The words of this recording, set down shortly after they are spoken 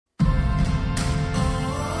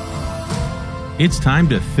It's time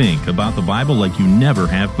to think about the Bible like you never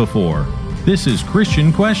have before. This is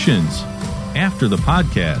Christian Questions. After the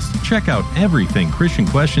podcast, check out everything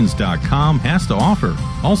ChristianQuestions.com has to offer.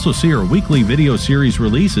 Also see our weekly video series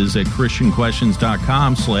releases at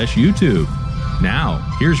ChristianQuestions.com/YouTube.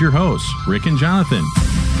 Now, here's your hosts, Rick and Jonathan.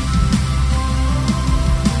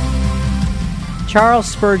 Charles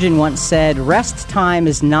Spurgeon once said, "Rest time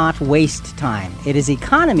is not waste time. It is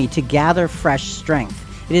economy to gather fresh strength.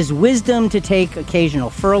 It is wisdom to take occasional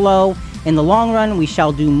furlough. In the long run, we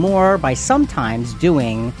shall do more by sometimes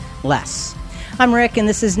doing less." I'm Rick, and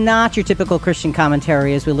this is not your typical Christian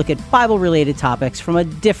commentary as we look at Bible-related topics from a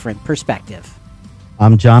different perspective.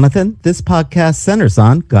 I'm Jonathan. This podcast centers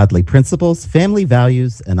on godly principles, family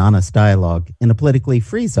values, and honest dialogue in a politically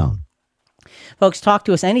free zone. Folks, talk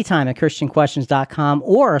to us anytime at ChristianQuestions.com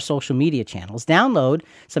or our social media channels. Download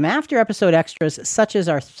some after-episode extras such as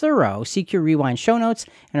our thorough CQ Rewind show notes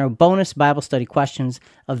and our bonus Bible study questions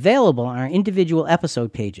available on our individual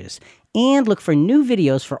episode pages. And look for new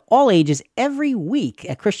videos for all ages every week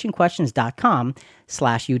at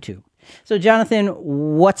ChristianQuestions.com/YouTube. So, Jonathan,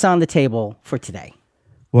 what's on the table for today?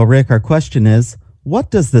 Well, Rick, our question is, what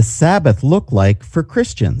does the Sabbath look like for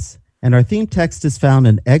Christians? And our theme text is found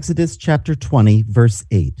in Exodus chapter 20, verse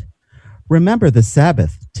 8. Remember the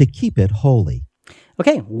Sabbath to keep it holy.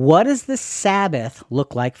 Okay, what does the Sabbath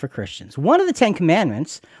look like for Christians? One of the 10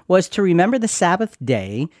 Commandments was to remember the Sabbath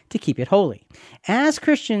day to keep it holy. As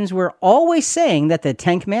Christians, we're always saying that the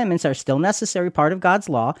 10 Commandments are still a necessary part of God's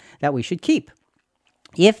law that we should keep.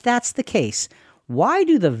 If that's the case, why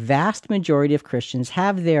do the vast majority of Christians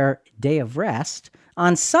have their day of rest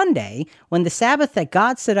on Sunday when the Sabbath that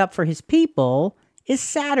God set up for his people is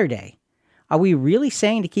Saturday? Are we really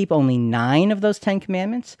saying to keep only 9 of those 10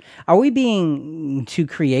 commandments? Are we being too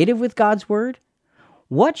creative with God's word?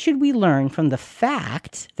 What should we learn from the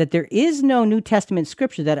fact that there is no New Testament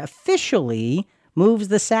scripture that officially moves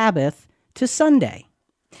the Sabbath to Sunday?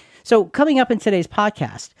 So coming up in today's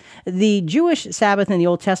podcast, the Jewish Sabbath in the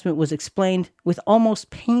Old Testament was explained with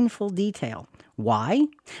almost painful detail. Why?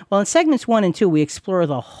 Well, in segments 1 and 2, we explore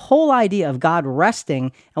the whole idea of God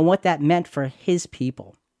resting and what that meant for his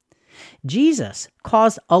people. Jesus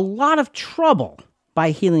caused a lot of trouble by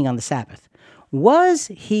healing on the Sabbath. Was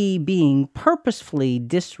he being purposefully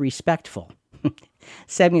disrespectful?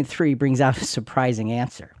 Segment 3 brings out a surprising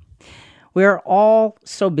answer. We are all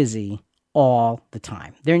so busy all the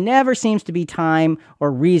time. There never seems to be time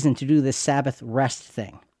or reason to do this Sabbath rest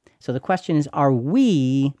thing. So the question is, are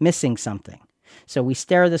we missing something? So we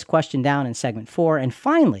stare this question down in segment 4. And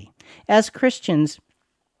finally, as Christians,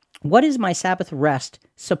 what is my Sabbath rest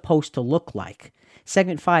supposed to look like?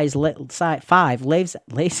 Segment 5 lays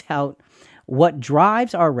out what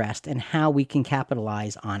drives our rest and how we can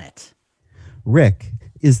capitalize on it. Rick,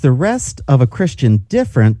 is the rest of a Christian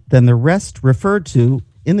different than the rest referred to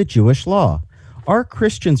in the Jewish law? Are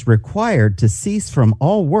Christians required to cease from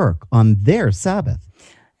all work on their Sabbath?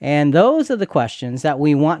 And those are the questions that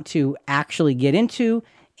we want to actually get into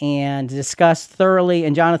and discuss thoroughly.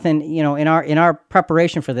 And Jonathan, in our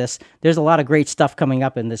preparation for this, there's a lot of great stuff coming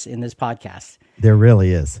up in this podcast. There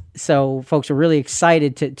really is. So folks are really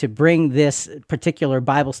excited to bring this particular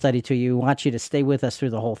Bible study to you. We want you to stay with us through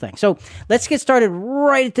the whole thing. So let's get started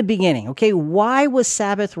right at the beginning. Okay, why was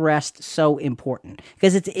Sabbath rest so important?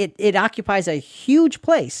 Because it occupies a huge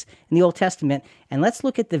place in the Old Testament, and let's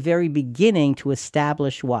look at the very beginning to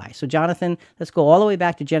establish why. So Jonathan, let's go all the way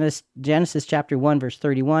back to Genesis chapter 1, verse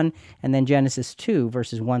 31, and then Genesis 2,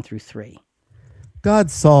 verses 1 through 3. God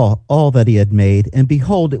saw all that he had made, and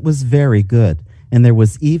behold, it was very good. And there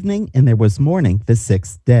was evening, and there was morning the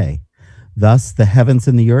 6th day. Thus the heavens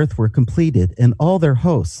and the earth were completed, and all their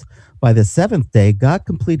hosts. By the 7th day God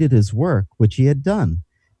completed his work which he had done.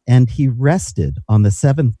 And he rested on the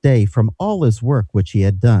 7th day from all his work which he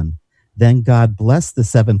had done. Then God blessed the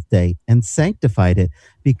 7th day and sanctified it,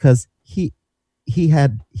 because he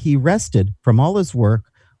rested from all his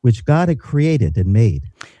work which God had created and made.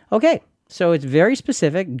 Okay, so it's very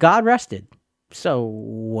specific. God rested. So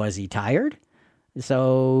was he tired?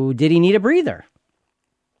 So did he need a breather?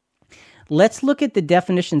 Let's look at the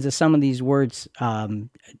definitions of some of these words,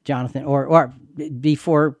 Jonathan, or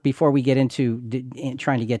before we get into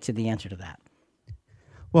trying to get to the answer to that.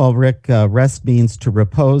 Well, Rick, rest means to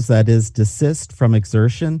repose, that is, desist from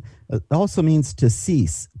exertion. It also means to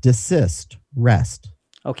cease, desist, rest.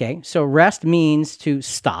 Okay, so rest means to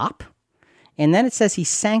stop. And then it says he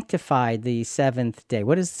sanctified the 7th day.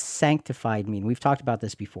 What does sanctified mean? We've talked about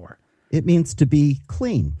this before. It means to be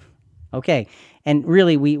clean. Okay, and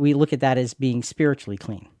really we look at that as being spiritually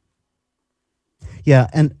clean. Yeah,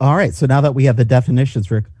 and all right, so now that we have the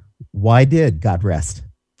definitions, Rick, Why did God rest?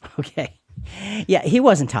 Okay. Yeah, he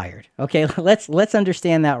wasn't tired. Okay, let's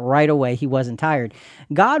understand that right away. He wasn't tired.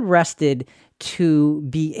 God rested to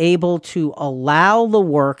be able to allow the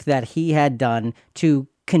work that he had done to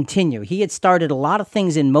continue. He had started a lot of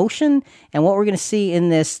things in motion, and what we're going to see in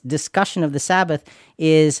this discussion of the Sabbath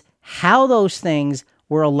is how those things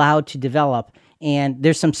were allowed to develop. And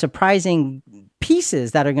there's some surprising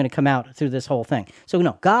pieces that are going to come out through this whole thing. So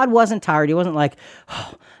no, God wasn't tired. He wasn't like,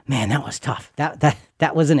 oh man, that was tough.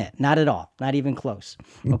 That wasn't it. Not at all. Not even close.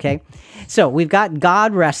 Okay. So we've got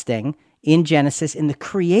God resting in Genesis in the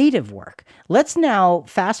creative work. Let's now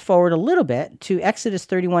fast forward a little bit to Exodus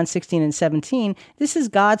 31, 16, and 17. This is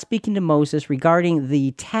God speaking to Moses regarding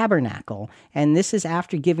the tabernacle. And this is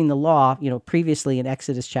after giving the law, previously in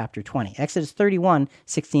Exodus chapter 20. Exodus 31,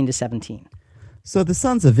 16 to 17. So the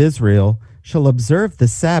sons of Israel shall observe the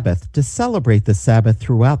Sabbath to celebrate the Sabbath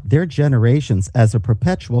throughout their generations as a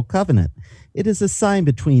perpetual covenant. It is a sign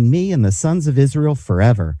between me and the sons of Israel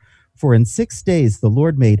forever. For in 6 days the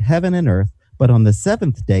Lord made heaven and earth, but on the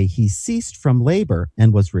seventh day he ceased from labor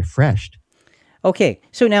and was refreshed. Okay,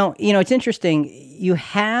 so now, it's interesting. You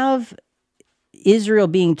have Israel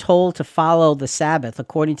being told to follow the Sabbath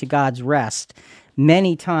according to God's rest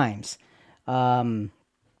many times. And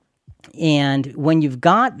when you've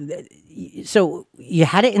got, so you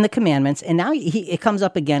had it in the commandments, and now it comes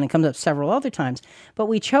up again. It comes up several other times. But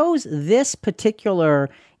we chose this particular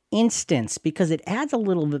instance because it adds a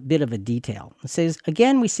little bit of a detail. It says,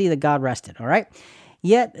 again, we see that God rested, all right?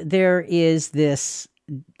 Yet there is this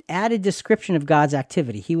added description of God's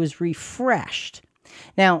activity. He was refreshed.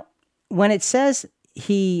 Now, when it says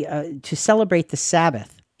to celebrate the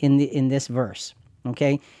Sabbath in this verse,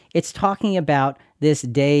 okay, it's talking about this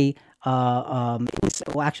day.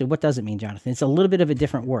 Actually, what does it mean, Jonathan? It's a little bit of a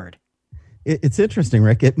different word. It's interesting,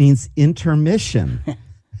 Rick. It means intermission.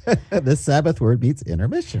 The Sabbath word means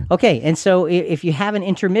intermission. Okay, and so if you have an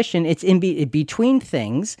intermission, it's in between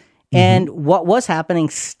things, and what was happening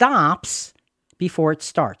stops before it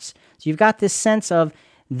starts. So you've got this sense of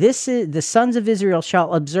this is the sons of Israel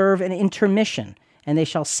shall observe an intermission, and they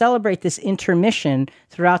shall celebrate this intermission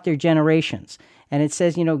throughout their generations. And it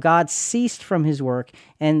says, God ceased from his work,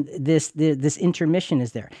 and this intermission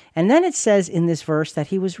is there. And then it says in this verse that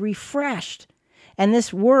he was refreshed. And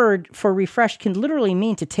this word for refreshed can literally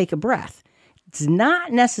mean to take a breath. It's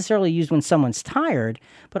not necessarily used when someone's tired,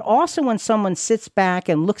 but also when someone sits back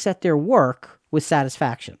and looks at their work with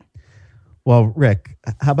satisfaction. Well, Rick,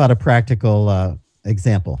 how about a practical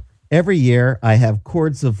example? Every year I have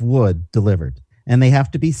cords of wood delivered, and they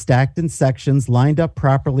have to be stacked in sections, lined up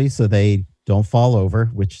properly so they don't fall over,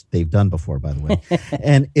 which they've done before, by the way.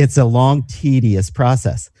 And it's a long, tedious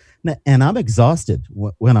process. And I'm exhausted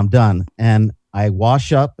when I'm done, and I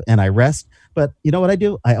wash up and I rest. But you know what I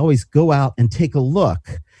do? I always go out and take a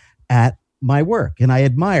look at my work, and I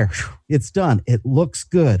admire, it's done. It looks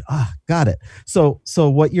good. Got it. So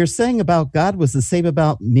what you're saying about God was the same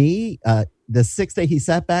about me. The sixth day he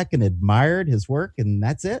sat back and admired his work, and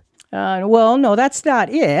that's it? Well, no, that's not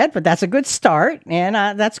it, but that's a good start, and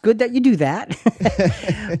that's good that you do that.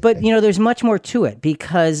 But, there's much more to it,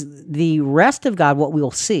 because the rest of God, what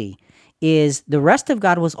we'll see, is the rest of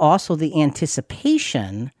God was also the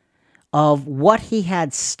anticipation of what he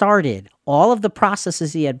had started, all of the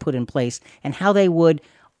processes he had put in place, and how they would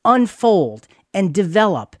unfold and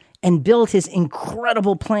develop and build his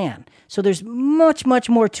incredible plan. So there's much, much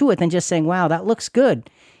more to it than just saying, wow, that looks good.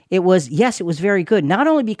 It was very good, not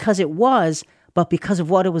only because it was, but because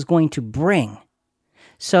of what it was going to bring.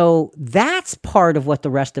 So that's part of what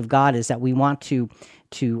the rest of God is that we want to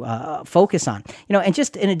focus on. And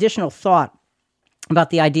just an additional thought about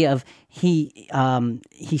the idea of he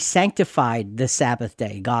sanctified the Sabbath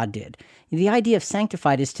day, God did. The idea of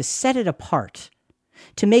sanctified is to set it apart,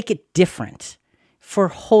 to make it different for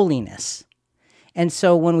holiness. And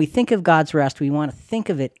so when we think of God's rest, we want to think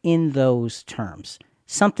of it in those terms.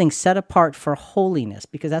 Something set apart for holiness,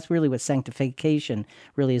 because that's really what sanctification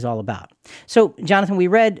really is all about. So, Jonathan, we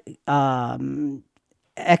read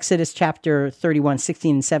Exodus chapter 31,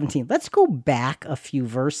 16, and 17. Let's go back a few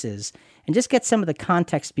verses and just get some of the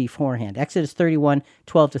context beforehand. Exodus 31,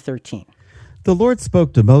 12 to 13. The Lord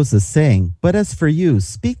spoke to Moses, saying, "But as for you,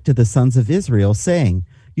 speak to the sons of Israel, saying,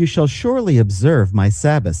 You shall surely observe my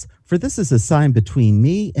Sabbaths, for this is a sign between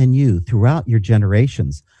me and you throughout your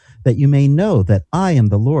generations, that you may know that I am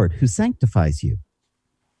the Lord who sanctifies you."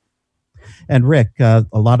 And Rick, a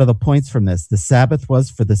lot of the points from this, the Sabbath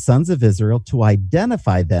was for the sons of Israel to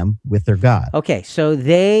identify them with their God. Okay, so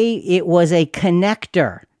it was a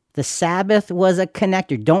connector. The Sabbath was a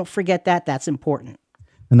connector. Don't forget that. That's important.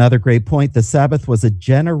 Another great point, the Sabbath was a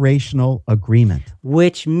generational agreement.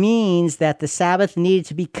 Which means that the Sabbath needed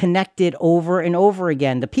to be connected over and over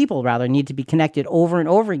again. The people, rather, need to be connected over and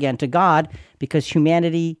over again to God because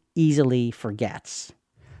humanity easily forgets.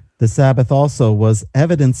 The Sabbath also was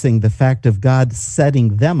evidencing the fact of God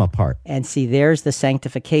setting them apart. And see, there's the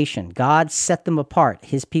sanctification. God set them apart.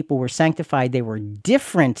 His people were sanctified. They were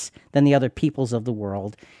different than the other peoples of the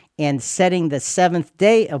world. And setting the seventh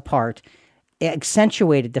day apart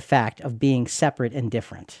accentuated the fact of being separate and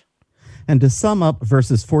different. And to sum up,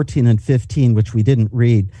 verses 14 and 15, which we didn't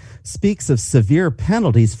read, speaks of severe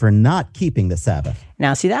penalties for not keeping the Sabbath.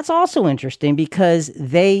 Now, see, that's also interesting because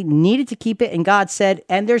they needed to keep it, and God said,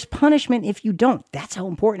 and there's punishment if you don't. That's how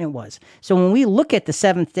important it was. So when we look at the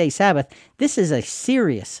seventh-day Sabbath, this is a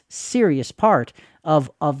serious, serious part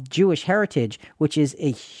of Jewish heritage, which is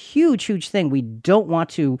a huge, huge thing we don't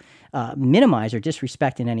want to minimize or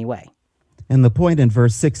disrespect in any way. And the point in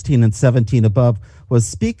verse 16 and 17 above was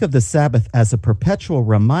speak of the Sabbath as a perpetual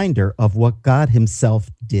reminder of what God himself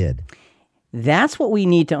did. That's what we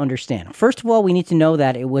need to understand. First of all, we need to know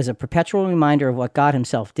that it was a perpetual reminder of what God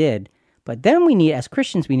himself did. But then we need, as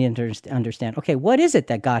Christians, we need to understand, okay, what is it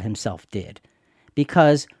that God himself did?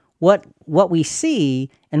 Because what we see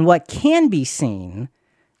and what can be seen,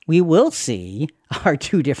 we will see, are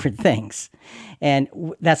two different things. And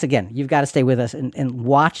that's, again, you've got to stay with us and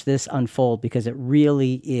watch this unfold because it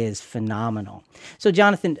really is phenomenal. So,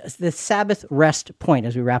 Jonathan, the Sabbath rest point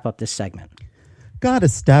as we wrap up this segment. God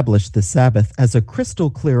established the Sabbath as a crystal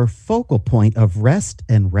clear focal point of rest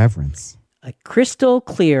and reverence. A crystal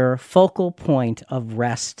clear focal point of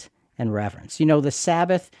rest and reverence. You know, the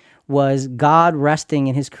Sabbath was God resting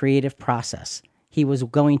in his creative process. He was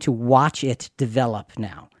going to watch it develop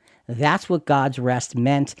now. That's what God's rest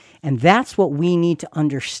meant, and that's what we need to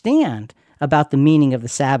understand about the meaning of the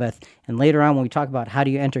Sabbath. And later on, when we talk about how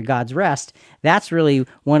do you enter God's rest, that's really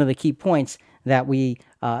one of the key points that we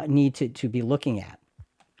need to be looking at.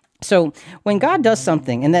 So when God does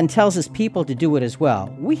something and then tells his people to do it as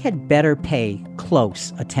well, we had better pay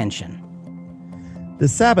close attention. The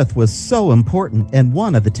Sabbath was so important and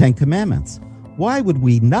one of the Ten Commandments. Why would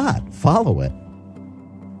we not follow it?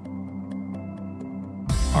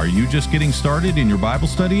 Are you just getting started in your Bible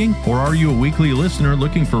studying? Or are you a weekly listener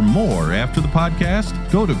looking for more after the podcast?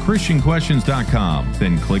 Go to ChristianQuestions.com,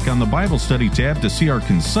 then click on the Bible Study tab to see our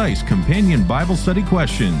concise companion Bible study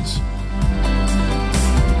questions.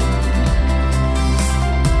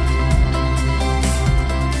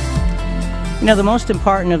 You know, the most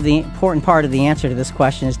important part of the answer to this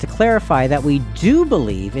question is to clarify that we do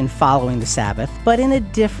believe in following the Sabbath, but in a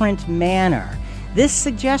different manner. This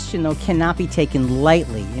suggestion, though, cannot be taken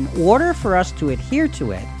lightly. In order for us to adhere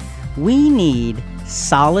to it, we need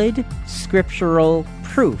solid scriptural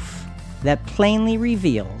proof that plainly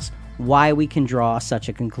reveals why we can draw such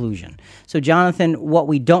a conclusion. So, Jonathan, what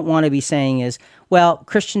we don't want to be saying is, well,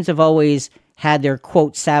 Christians have always had their,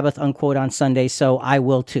 quote, Sabbath, unquote, on Sunday, so I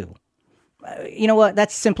will too. You know what?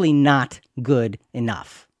 That's simply not good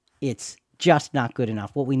enough. It's just not good enough.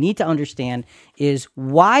 What we need to understand is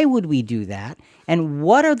why would we do that, and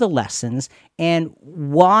what are the lessons, and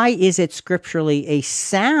why is it scripturally a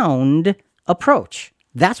sound approach?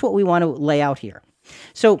 That's what we want to lay out here.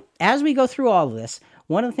 So as we go through all of this,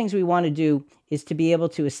 one of the things we want to do is to be able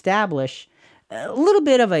to establish a little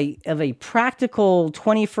bit of a practical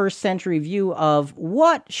 21st century view of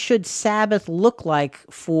what should Sabbath look like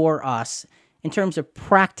for us in terms of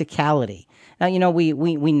practicality. Now, you know,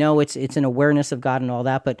 we know it's an awareness of God and all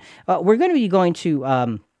that, but we're going to be going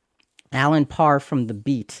to Alan Parr from The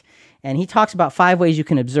Beat, and he talks about 5 ways you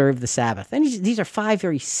can observe the Sabbath. And these are 5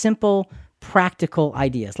 very simple, practical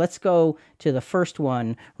ideas. Let's go to the first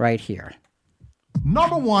one right here.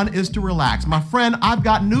 Number 1 is to relax. My friend, I've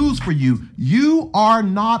got news for you. You are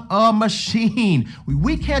not a machine.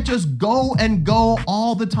 We can't just go and go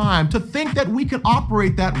all the time. To think that we can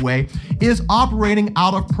operate that way is operating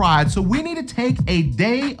out of pride. So we need to take a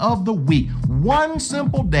day of the week, one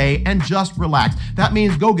simple day, and just relax. That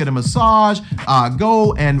means go get a massage,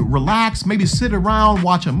 go and relax, maybe sit around,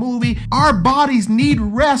 watch a movie. Our bodies need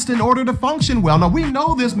rest in order to function well. Now, we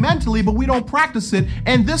know this mentally, but we don't practice it.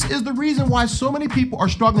 And this is the reason why so many people are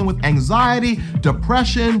struggling with anxiety,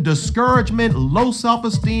 depression, discouragement, low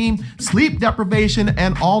self-esteem, sleep deprivation,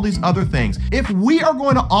 and all these other things. If we are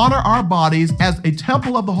going to honor our bodies as a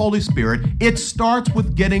temple of the Holy Spirit, it starts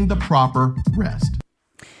with getting the proper rest.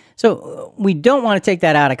 So we don't want to take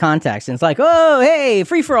that out of context. And it's like, oh, hey,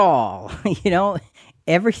 free for all. You know,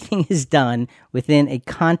 everything is done within a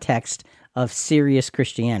context of serious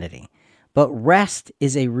Christianity. But rest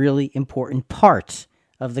is a really important part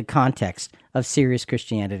of the context of serious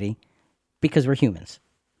Christianity because we're humans.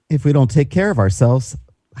 If we don't take care of ourselves,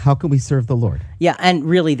 how can we serve the Lord? Yeah, and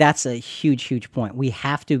really that's a huge, huge point.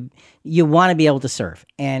 You want to be able to serve,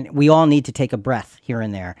 and we all need to take a breath here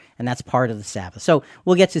and there, and that's part of the Sabbath. So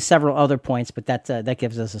we'll get to several other points, but that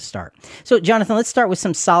gives us a start. So Jonathan, let's start with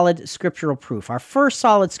some solid scriptural proof. Our first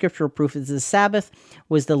solid scriptural proof is the Sabbath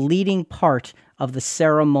was the leading part of the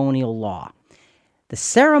ceremonial law. The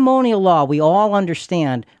ceremonial law, we all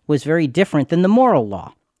understand, was very different than the moral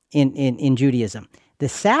law in Judaism. The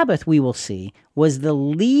Sabbath, we will see, was the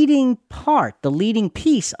leading part, the leading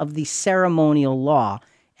piece of the ceremonial law.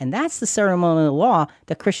 And that's the ceremonial law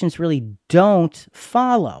that Christians really don't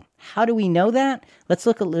follow. How do we know that? Let's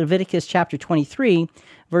look at Leviticus chapter 23,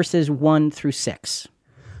 verses 1 through 6.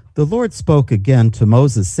 The Lord spoke again to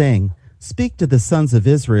Moses, saying, Speak to the sons of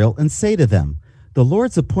Israel and say to them, The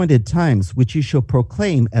Lord's appointed times which you shall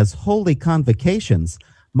proclaim as holy convocations,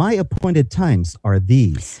 my appointed times are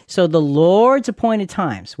these. So the Lord's appointed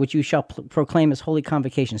times, which you shall proclaim as holy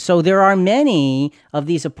convocations. So there are many of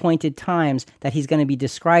these appointed times that he's going to be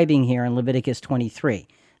describing here in Leviticus 23.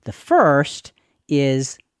 The first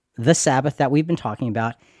is the Sabbath that we've been talking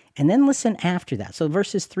about. And then listen after that. So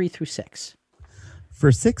verses 3 through 6.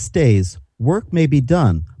 For 6 days work may be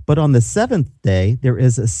done, but on the seventh day there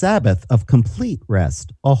is a Sabbath of complete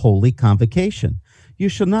rest, a holy convocation. You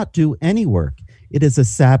shall not do any work. It is a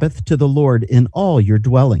Sabbath to the Lord in all your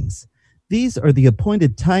dwellings. These are the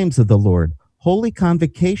appointed times of the Lord, holy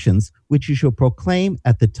convocations, which you shall proclaim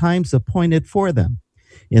at the times appointed for them.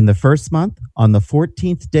 In the first month, on the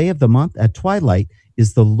 14th day of the month at twilight,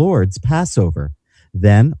 is the Lord's Passover.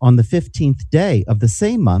 Then, on the 15th day of the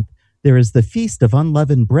same month, there is the feast of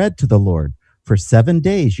unleavened bread to the Lord. For 7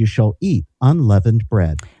 days you shall eat unleavened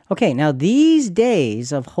bread. Okay, now these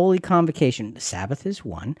days of holy convocation, the Sabbath is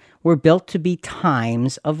one, were built to be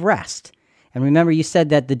times of rest. And remember, you said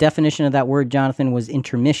that the definition of that word, Jonathan, was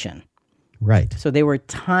intermission. Right. So they were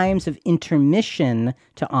times of intermission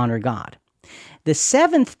to honor God. The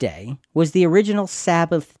seventh day was the original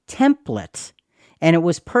Sabbath template, and it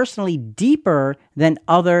was personally deeper than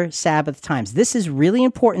other Sabbath times. This is really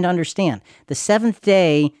important to understand. The seventh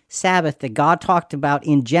day Sabbath that God talked about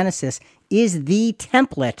in Genesis is the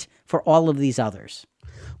template for all of these others.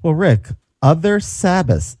 Well, Rick, other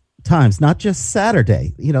Sabbath times, not just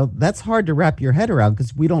Saturday, that's hard to wrap your head around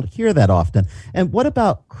because we don't hear that often. And what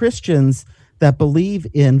about Christians that believe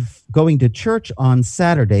in going to church on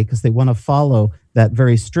Saturday because they want to follow that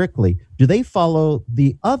very strictly? Do they follow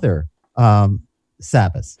the other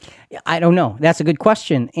Sabbaths? I don't know. That's a good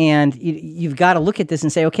question. And you've got to look at this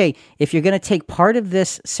and say, okay, if you're going to take part of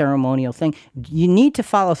this ceremonial thing, you need to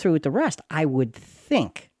follow through with the rest, I would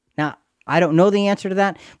think. Now, I don't know the answer to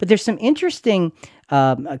that, but there's some interesting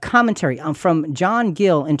commentary from John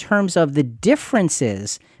Gill in terms of the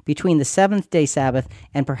differences between the seventh-day Sabbath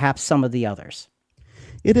and perhaps some of the others.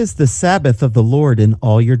 It is the Sabbath of the Lord in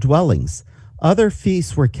all your dwellings. Other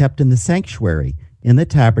feasts were kept in the sanctuary, in the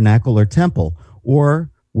tabernacle or temple, or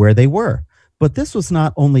where they were. But this was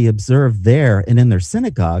not only observed there and in their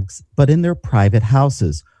synagogues, but in their private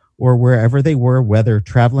houses, or wherever they were, whether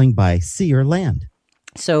traveling by sea or land.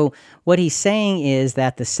 So what he's saying is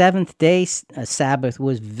that the seventh-day Sabbath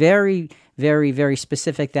was very, very, very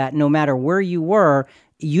specific, that no matter where you were,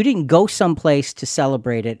 you didn't go someplace to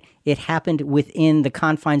celebrate it. It happened within the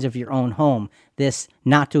confines of your own home, this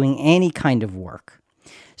not doing any kind of work.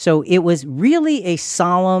 So it was really a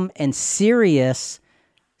solemn and serious,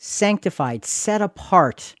 sanctified,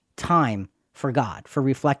 set-apart time for God, for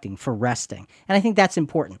reflecting, for resting. And I think that's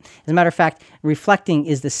important. As a matter of fact, reflecting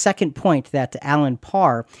is the second point that Alan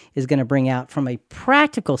Parr is going to bring out from a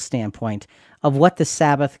practical standpoint of what the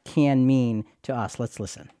Sabbath can mean to us. Let's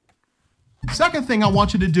listen. Second thing I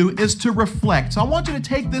want you to do is to reflect. So I want you to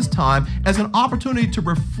take this time as an opportunity to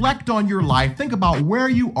reflect on your life. Think about where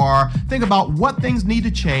you are. Think about what things need to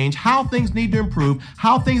change, how things need to improve,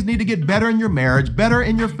 how things need to get better in your marriage, better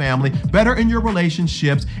in your family, better in your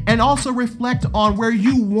relationships, and also reflect on where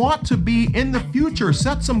you want to be in the future.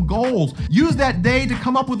 Set some goals. Use that day to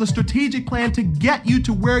come up with a strategic plan to get you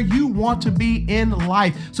to where you want to be in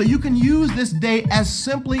life. So you can use this day as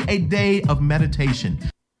simply a day of meditation.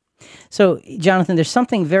 So, Jonathan, there's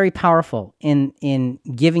something very powerful in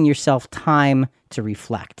giving yourself time to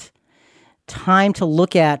reflect, time to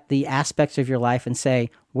look at the aspects of your life and say,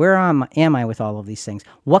 where am I with all of these things?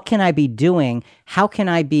 What can I be doing? How can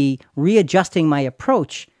I be readjusting my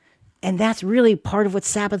approach? And that's really part of what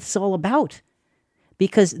Sabbath is all about,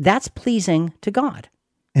 because that's pleasing to God.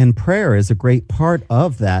 And prayer is a great part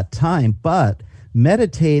of that time, but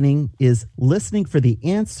meditating is listening for the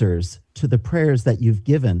answers to the prayers that you've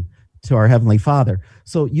given to our Heavenly Father.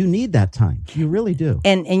 So you need that time. You really do.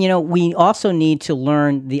 And we also need to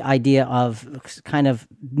learn the idea of kind of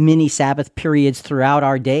mini Sabbath periods throughout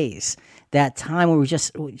our days. That time where we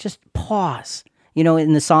just pause.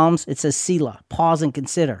 In the Psalms, it says Selah, pause and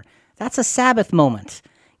consider. That's a Sabbath moment.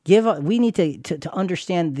 We need to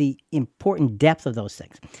understand the important depth of those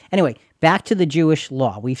things. Anyway, back to the Jewish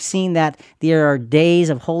law. We've seen that there are days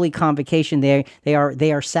of holy convocation. They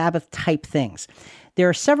are Sabbath type things. There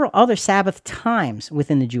are several other Sabbath times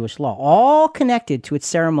within the Jewish law, all connected to its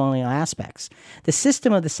ceremonial aspects. The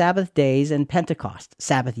system of the Sabbath days and Pentecost,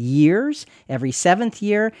 Sabbath years, every 7th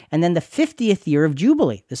year, and then the 50th year of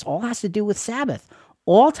Jubilee. This all has to do with Sabbath.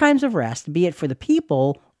 All times of rest, be it for the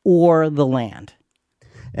people or the land.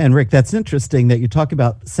 And Rick, that's interesting that you talk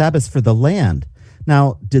about Sabbaths for the land.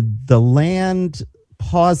 Now, did the land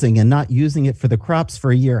pausing and not using it for the crops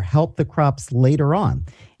for a year help the crops later on?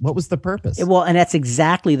 What was the purpose? Well, and that's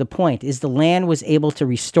exactly the point, is the land was able to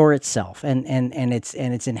restore itself and its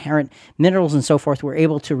inherent minerals and so forth were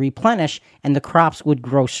able to replenish, and the crops would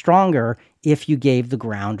grow stronger if you gave the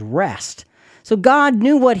ground rest. So God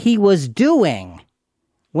knew what he was doing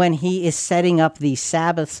when he is setting up these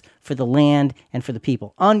Sabbaths for the land and for the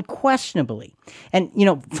people, unquestionably. And,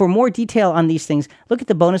 for more detail on these things, look at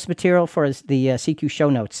the bonus material for the CQ show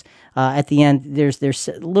notes. At the end, there's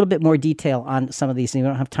a little bit more detail on some of these things. We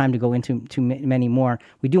don't have time to go into too many more.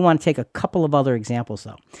 We do want to take a couple of other examples,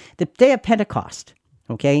 though. The day of Pentecost,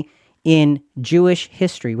 in Jewish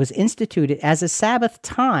history was instituted as a Sabbath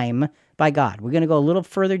time by God. We're going to go a little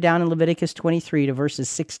further down in Leviticus 23 to verses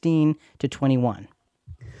 16 to 21.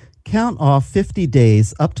 Count off 50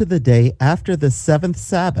 days up to the day after the 7th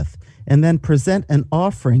Sabbath, and then present an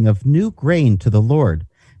offering of new grain to the Lord.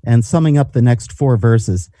 And summing up the next 4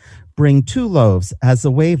 verses, bring 2 loaves as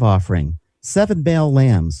a wave offering, 7 male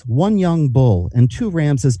lambs, 1 young bull, and 2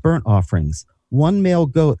 rams as burnt offerings, 1 male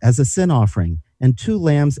goat as a sin offering, and 2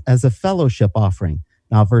 lambs as a fellowship offering.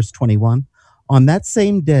 Now, verse 21, on that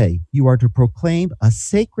same day you are to proclaim a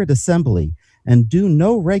sacred assembly and do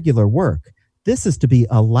no regular work. This is to be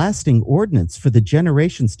a lasting ordinance for the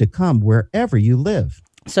generations to come wherever you live.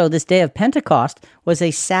 So this day of Pentecost was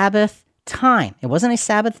a Sabbath time. It wasn't a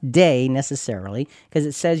Sabbath day necessarily, because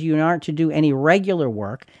it says you aren't to do any regular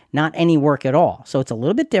work, not any work at all. So it's a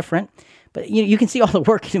little bit different, but you can see all the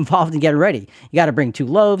work involved in getting ready. You got to bring 2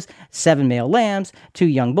 loaves, 7 male lambs, 2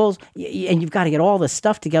 young bulls, and you've got to get all this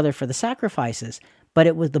stuff together for the sacrifices. But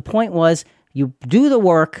the point was you do the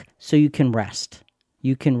work so you can rest.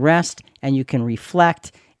 You can rest and you can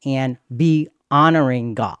reflect and be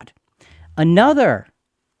honoring God. Another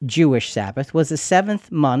Jewish Sabbath was the 7th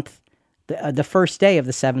month, the first day of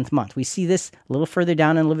the 7th month. We see this a little further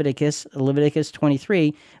down in Leviticus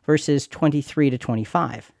 23, verses 23 to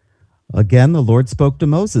 25. Again, the Lord spoke to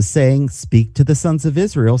Moses, saying, speak to the sons of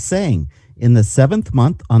Israel, saying, in the 7th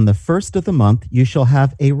month, on the 1st of the month, you shall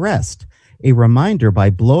have a rest, a reminder by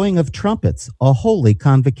blowing of trumpets, a holy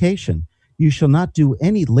convocation. You shall not do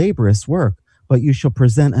any laborious work, but you shall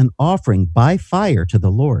present an offering by fire to the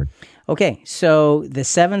Lord. Okay, so the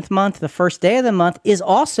 7th month, the first day of the month, is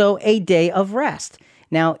also a day of rest.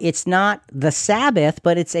 Now, it's not the Sabbath,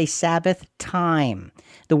 but it's a Sabbath time.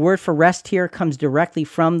 The word for rest here comes directly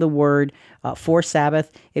from the word for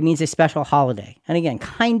Sabbath. It means a special holiday. And again,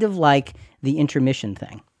 kind of like the intermission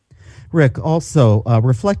thing. Rick, also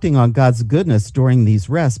reflecting on God's goodness during these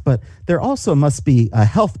rests, but there also must be a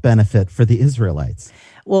health benefit for the Israelites.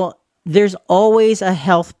 Well, there's always a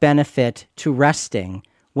health benefit to resting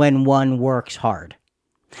when one works hard.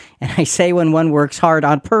 And I say when one works hard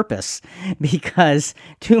on purpose, because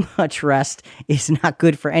too much rest is not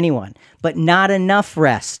good for anyone. But not enough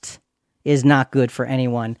rest is not good for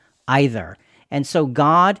anyone either. And so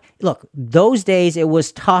God, look, those days it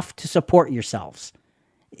was tough to support yourselves.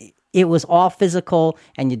 It was all physical,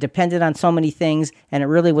 and you depended on so many things, and it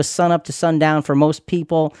really was sun up to sundown for most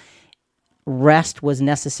people. Rest was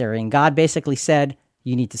necessary, and God basically said,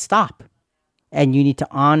 you need to stop, and you need to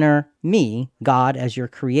honor me, God, as your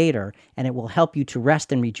creator, and it will help you to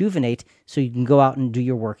rest and rejuvenate so you can go out and do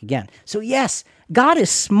your work again. So yes, God is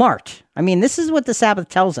smart. I mean, this is what the Sabbath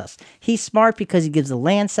tells us. He's smart because he gives the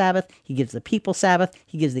land Sabbath, he gives the people Sabbath,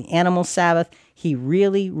 he gives the animals Sabbath. He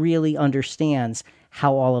really, really understands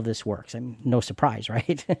how all of this works. I mean, no surprise,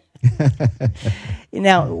 right?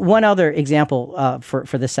 Now, one other example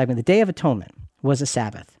for this segment, the Day of Atonement was a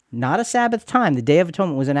Sabbath. Not a Sabbath time. The Day of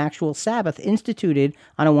Atonement was an actual Sabbath instituted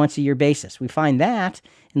on a once-a-year basis. We find that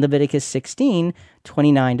in Leviticus 16,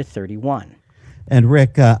 29 to 31. And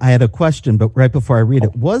Rick, I had a question, but right before I read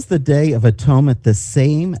it, was the Day of Atonement the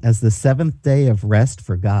same as the 7th day of rest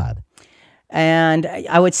for God? And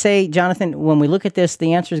I would say, Jonathan, when we look at this,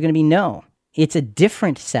 the answer is going to be no. It's a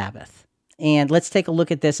different Sabbath. And let's take a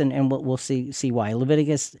look at this, and we'll see why.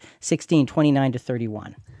 Leviticus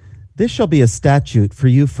 16:29-31. This shall be a statute for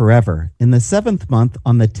you forever. In the 7th month,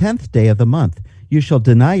 on the 10th day of the month, you shall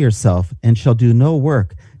deny yourself and shall do no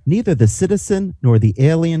work, neither the citizen nor the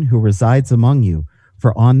alien who resides among you.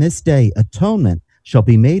 For on this day atonement shall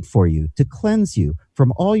be made for you to cleanse you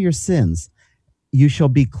from all your sins. You shall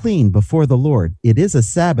be clean before the Lord. It is a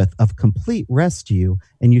Sabbath of complete rest to you,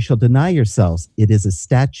 and you shall deny yourselves. It is a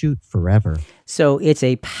statute forever. So it's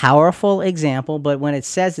a powerful example, but when it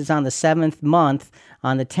says it's on the 7th month,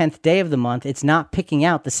 on the 10th day of the month, it's not picking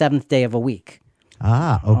out the 7th day of a week.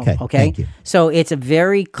 Ah, okay. Okay. Thank you. So it's a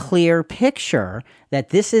very clear picture that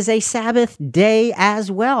this is a Sabbath day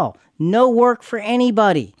as well. No work for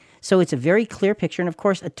anybody. So it's a very clear picture. And of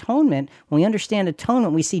course, atonement, when we understand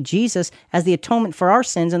atonement, we see Jesus as the atonement for our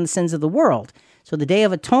sins and the sins of the world. So the Day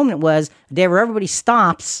of Atonement was a day where everybody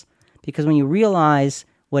stops, because when you realize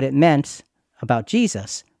what it meant about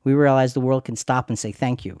Jesus, we realize the world can stop and say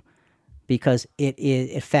thank you, because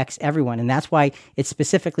it affects everyone. And that's why it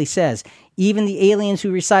specifically says, even the aliens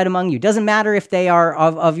who reside among you, doesn't matter if they are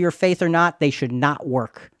of your faith or not, they should not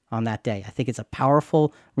work on that day. I think it's a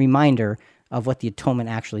powerful reminder of what the atonement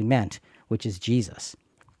actually meant, which is Jesus.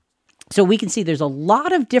 So we can see there's a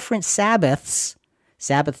lot of different Sabbaths,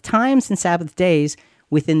 Sabbath times and Sabbath days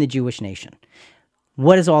within the Jewish nation.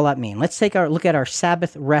 What does all that mean? Let's take a look at our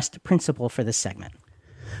Sabbath rest principle for this segment.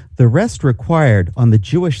 The rest required on the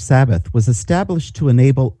Jewish Sabbath was established to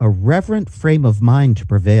enable a reverent frame of mind to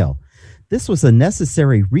prevail. This was a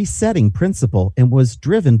necessary resetting principle and was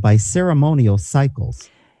driven by ceremonial cycles.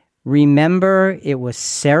 Remember, it was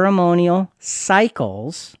ceremonial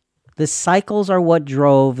cycles. The cycles are what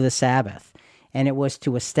drove the Sabbath. And it was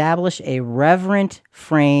to establish a reverent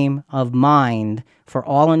frame of mind for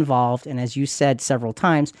all involved. And as you said several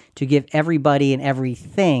times, to give everybody and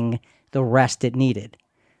everything the rest it needed.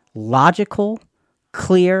 Logical,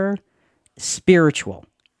 clear, spiritual.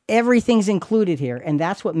 Everything's included here. And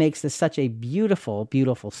that's what makes this such a beautiful,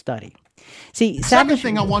 beautiful study. See, the second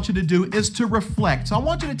thing I want you to do is to reflect. So I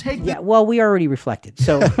want you to take Yeah, well, we already reflected.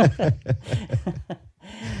 So,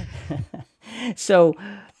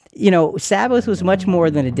 Sabbath was much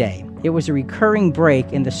more than a day. It was a recurring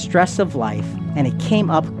break in the stress of life, and it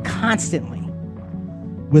came up constantly.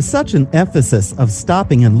 With such an emphasis of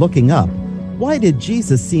stopping and looking up, why did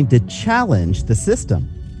Jesus seem to challenge the system?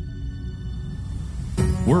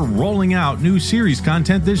 We're rolling out new series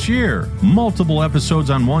content this year. Multiple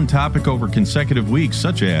episodes on one topic over consecutive weeks,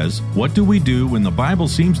 such as, what do we do when the Bible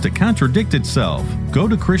seems to contradict itself? Go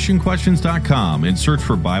to ChristianQuestions.com and search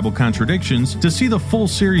for Bible contradictions to see the full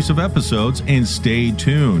series of episodes, and stay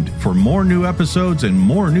tuned for more new episodes and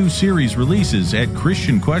more new series releases at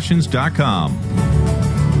ChristianQuestions.com.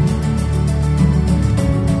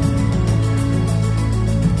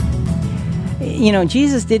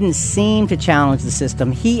 Jesus didn't seem to challenge the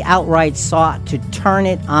system. He outright sought to turn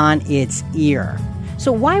it on its ear.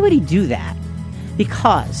 So why would he do that?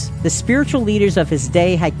 Because the spiritual leaders of his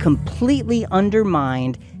day had completely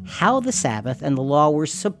undermined how the Sabbath and the law were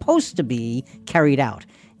supposed to be carried out.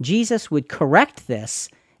 Jesus would correct this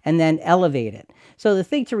and then elevate it. So the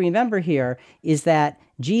thing to remember here is that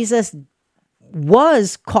Jesus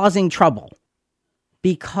was causing trouble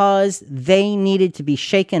because they needed to be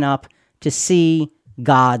shaken up to see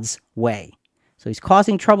God's way. So he's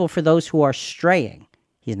causing trouble for those who are straying.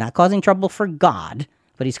 He's not causing trouble for God,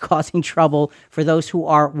 but he's causing trouble for those who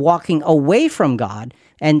are walking away from God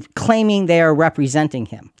and claiming they are representing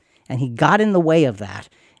him. And he got in the way of that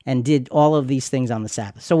and did all of these things on the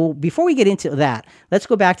Sabbath. So before we get into that, let's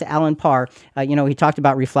go back to Alan Parr. He talked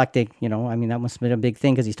about reflecting. That must have been a big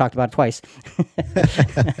thing because he's talked about it twice.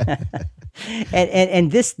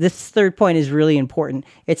 and this third point is really important.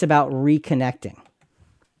 It's about reconnecting.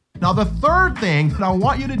 Now, the third thing that I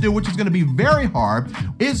want you to do, which is going to be very hard,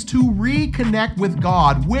 is to reconnect with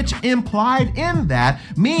God, which implied in that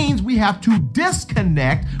means we have to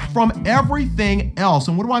disconnect from everything else.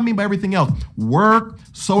 And what do I mean by everything else? Work,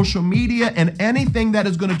 social media, and anything that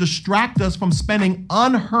is going to distract us from spending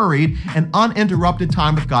unhurried and uninterrupted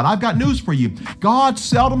time with God. I've got news for you. God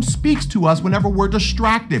seldom speaks to us whenever we're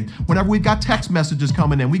distracted, whenever we've got text messages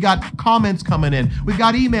coming in, we got comments coming in, we've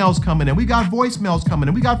got emails coming in, we got voicemails coming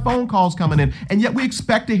in, we got phone calls coming in, and yet we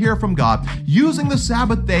expect to hear from God. Using the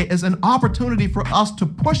Sabbath day as an opportunity for us to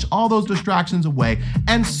push all those distractions away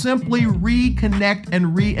and simply reconnect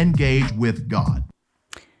and re-engage with God.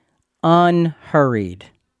 Unhurried,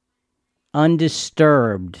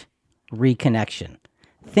 undisturbed reconnection.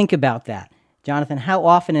 Think about that. Jonathan, how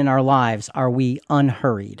often in our lives are we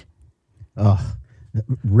unhurried? Oh,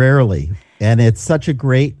 rarely. And it's such a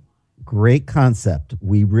great concept.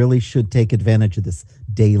 We really should take advantage of this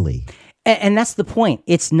daily. And that's the point.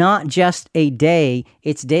 It's not just a day,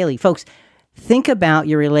 it's daily. Folks, think about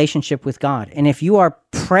your relationship with God. And if you are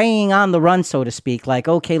praying on the run, so to speak, like,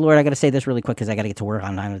 okay, Lord, I got to say this really quick because I got to get to work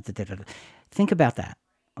on time. Think about that,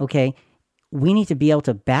 okay? We need to be able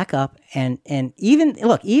to back up and even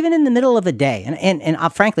in the middle of a day,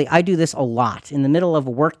 and frankly, I do this a lot. In the middle of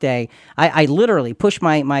a work day, I literally push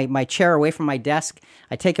my chair away from my desk,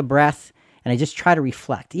 I take a breath, and I just try to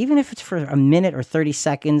reflect, even if it's for a minute or 30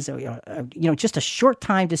 seconds, just a short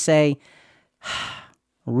time to say,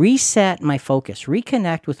 reset my focus,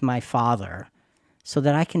 reconnect with my Father so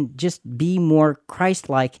that I can just be more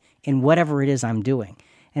Christ-like in whatever it is I'm doing.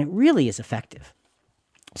 And it really is effective.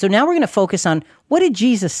 So now we're going to focus on, what did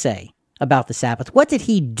Jesus say about the Sabbath? What did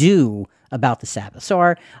he do about the Sabbath? So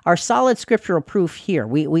our solid scriptural proof here,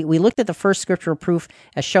 we looked at the first scriptural proof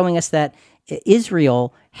as showing us that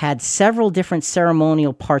Israel had several different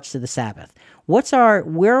ceremonial parts to the Sabbath.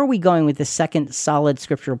 Where are we going with the second solid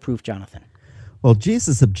scriptural proof, Jonathan? Well,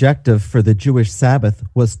 Jesus' objective for the Jewish Sabbath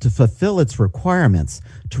was to fulfill its requirements,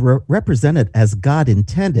 to represent it as God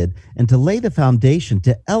intended, and to lay the foundation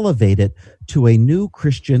to elevate it to a new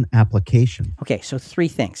Christian application. Okay, so three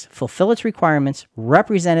things. Fulfill its requirements,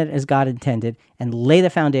 represent it as God intended, and lay the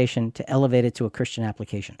foundation to elevate it to a Christian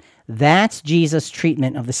application. That's Jesus'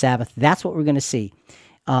 treatment of the Sabbath. That's what we're going to see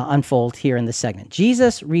unfold here in this segment.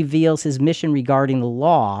 Jesus reveals his mission regarding the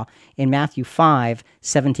law in Matthew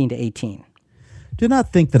 5:17-18. Do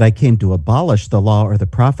not think that I came to abolish the law or the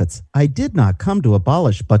prophets. I did not come to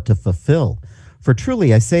abolish, but to fulfill. For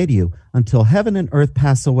truly I say to you, until heaven and earth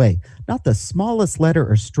pass away, not the smallest letter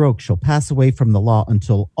or stroke shall pass away from the law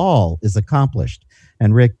until all is accomplished.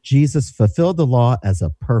 And Rick, Jesus fulfilled the law as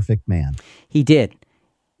a perfect man. He did,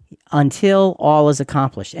 until all is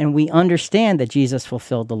accomplished. And we understand that Jesus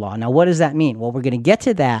fulfilled the law. Now, what does that mean? Well, we're going to get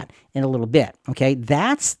to that in a little bit, okay?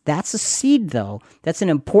 That's a seed, though. That's an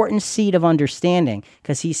important seed of understanding,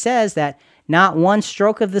 because he says that not one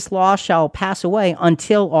stroke of this law shall pass away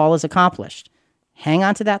until all is accomplished. Hang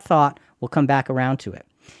on to that thought. We'll come back around to it.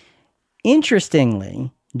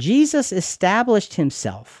 Interestingly, Jesus established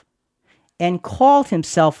himself and called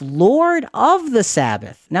himself Lord of the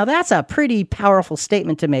Sabbath. Now, that's a pretty powerful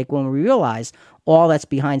statement to make when we realize all that's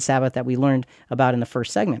behind Sabbath that we learned about in the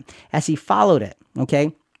first segment, as he followed it,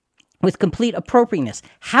 okay, with complete appropriateness.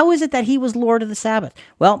 How is it that he was Lord of the Sabbath?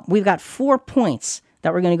 Well, we've got 4 points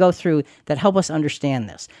that we're going to go through that help us understand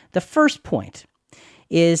this. The first point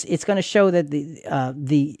is it's going to show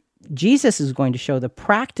that Jesus is going to show the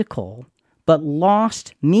practical but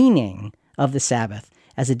lost meaning of the Sabbath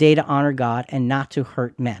as a day to honor God and not to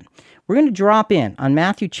hurt men. We're going to drop in on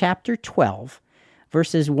Matthew chapter 12,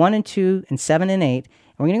 verses 1 and 2 and 7 and 8. And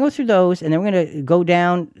we're going to go through those, and then we're going to go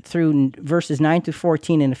down through verses 9 through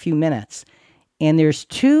 14 in a few minutes. And there's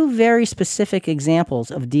 2 very specific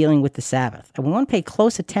examples of dealing with the Sabbath. And we want to pay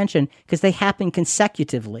close attention because they happen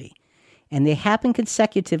consecutively. And they happen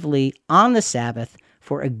consecutively on the Sabbath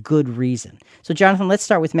for a good reason. So, Jonathan, let's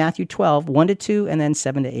start with Matthew 12, 1 to 2, and then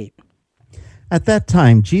 7 to 8. At that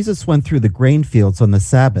time, Jesus went through the grain fields on the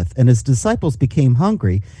Sabbath, and his disciples became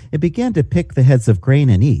hungry and began to pick the heads of grain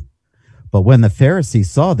and eat. But when the Pharisees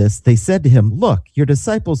saw this, they said to him, "Look, your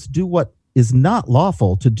disciples do what is not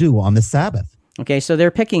lawful to do on the Sabbath." Okay, so they're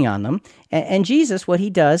picking on them. And Jesus, what he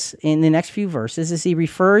does in the next few verses is he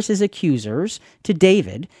refers his accusers to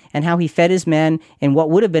David and how he fed his men in what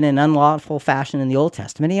would have been an unlawful fashion in the Old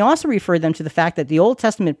Testament. He also referred them to the fact that the Old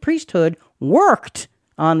Testament priesthood worked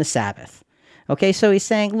on the Sabbath. Okay, so he's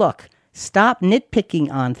saying, look, stop nitpicking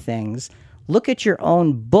on things. Look at your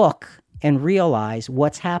own book and realize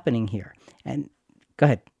what's happening here. And go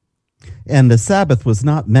ahead. And the Sabbath was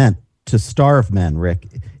not meant to starve men, Rick.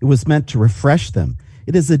 It was meant to refresh them.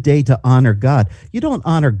 It is a day to honor God. You don't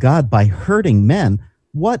honor God by hurting men.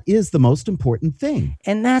 What is the most important thing?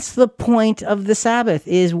 And that's the point of the Sabbath,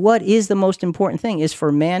 is what is the most important thing is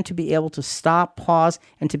for man to be able to stop, pause,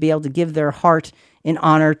 and to be able to give their heart in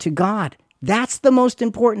honor to God. That's the most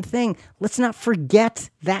important thing. Let's not forget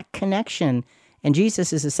that connection. And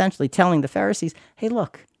Jesus is essentially telling the Pharisees, hey,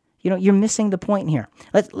 look, you're missing the point here.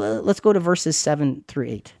 Let's go to verses 7 through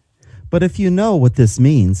 8. But if you know what this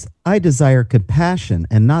means, I desire compassion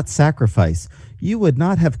and not sacrifice, you would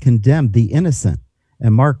not have condemned the innocent.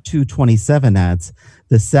 And Mark 2:27 adds,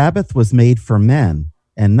 the Sabbath was made for men,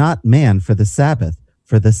 and not man for the Sabbath,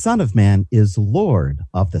 for the Son of Man is Lord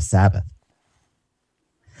of the Sabbath.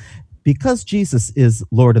 Because Jesus is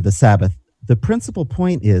Lord of the Sabbath, the principal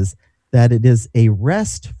point is that it is a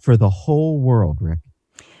rest for the whole world, Rick.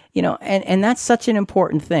 And that's such an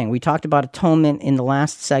important thing. We talked about atonement in the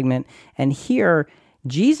last segment, and here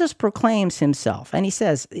Jesus proclaims himself, and he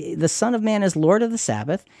says, the Son of Man is Lord of the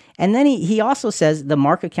Sabbath, and then he also says, the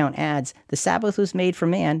Mark account adds, the Sabbath was made for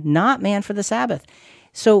man, not man for the Sabbath.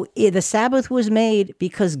 So the Sabbath was made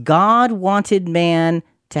because God wanted man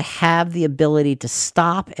to have the ability to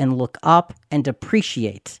stop and look up and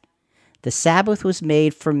appreciate. The Sabbath was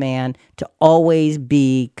made for man to always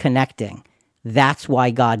be connecting. That's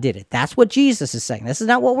why God did it. That's what Jesus is saying. This is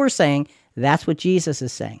not what we're saying. That's what Jesus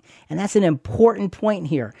is saying. And that's an important point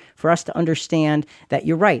here for us to understand that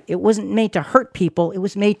you're right. It wasn't made to hurt people. It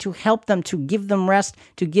was made to help them, to give them rest,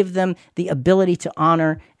 to give them the ability to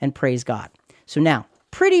honor and praise God. So now,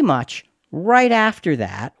 pretty much right after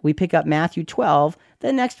that, we pick up Matthew 12,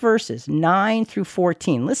 the next verses, 9 through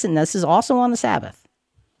 14. Listen, this is also on the Sabbath.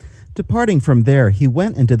 Departing from there, he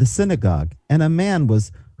went into the synagogue, and a man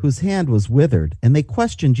whose hand was withered, and they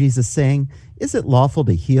questioned Jesus, saying, Is it lawful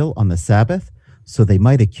to heal on the Sabbath? So they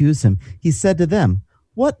might accuse him. He said to them,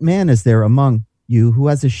 What man is there among you who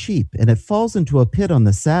has a sheep, and it falls into a pit on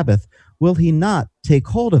the Sabbath? Will he not take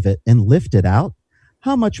hold of it and lift it out?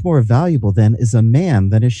 How much more valuable then is a man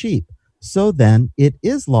than a sheep? So then it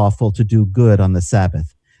is lawful to do good on the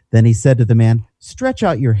Sabbath. Then he said to the man, Stretch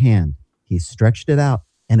out your hand. He stretched it out,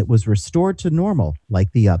 and it was restored to normal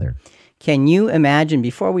like the other. Can you imagine,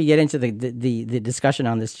 before we get into the discussion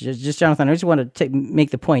on this, just Jonathan, I just want to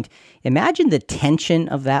make the point. Imagine the tension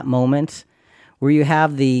of that moment where you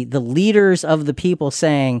have the leaders of the people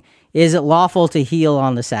saying, is it lawful to heal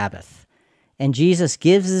on the Sabbath? And Jesus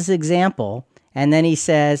gives this example, and then he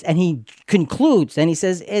says, and he concludes, and he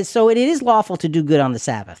says, so it is lawful to do good on the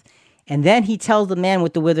Sabbath. And then he tells the man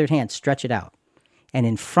with the withered hand, stretch it out. And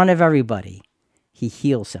in front of everybody, he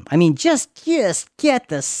heals him. I mean, just get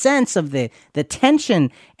the sense of the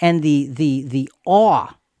tension and the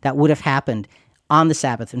awe that would have happened on the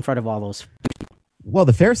Sabbath in front of all those people. Well,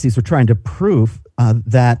 the Pharisees were trying to prove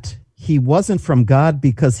that he wasn't from God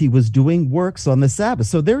because he was doing works on the Sabbath.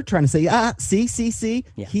 So they're trying to say, see,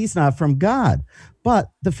 yeah, he's not from God.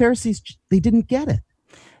 But the Pharisees, they didn't get it.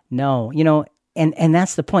 No, and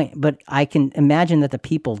that's the point. But I can imagine that the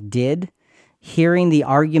people did, hearing the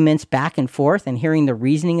arguments back and forth and hearing the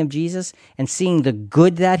reasoning of Jesus and seeing the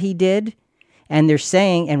good that he did. And they're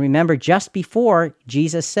saying, and remember, just before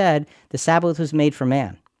Jesus said, the Sabbath was made for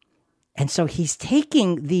man. And so he's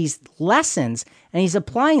taking these lessons and he's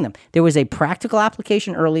applying them. There was a practical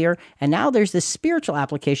application earlier, and now there's this spiritual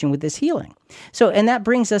application with this healing. So, and that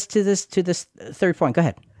brings us to this third point. Go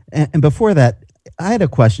ahead. And before that, I had a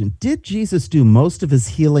question. Did Jesus do most of his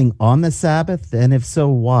healing on the Sabbath? And if so,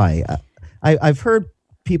 why? I've heard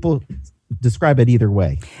people describe it either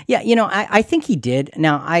way. Yeah, I think he did.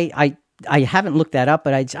 Now, I haven't looked that up,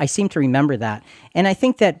 but I seem to remember that. And I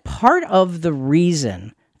think that part of the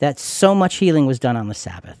reason that so much healing was done on the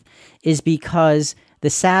Sabbath is because the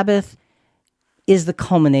Sabbath is the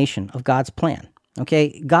culmination of God's plan.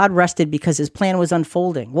 Okay, God rested because his plan was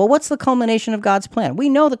unfolding. Well, what's the culmination of God's plan? We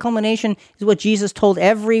know the culmination is what Jesus told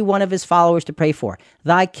every one of his followers to pray for.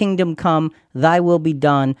 Thy kingdom come, thy will be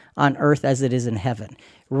done on earth as it is in heaven.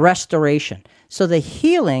 Restoration. So the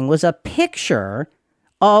healing was a picture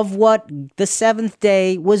of what the seventh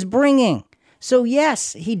day was bringing. So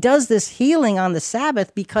yes, he does this healing on the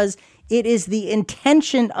Sabbath because it is the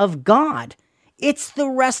intention of God. It's the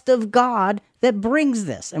rest of God that brings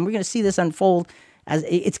this. And we're going to see this unfold as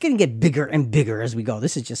it's going to get bigger and bigger as we go.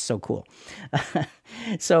 This is just so cool.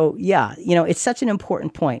 So yeah, it's such an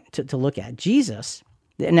important point to look at. Jesus,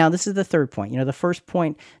 now this is the third point. The first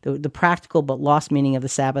point, the practical but lost meaning of the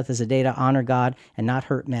Sabbath is a day to honor God and not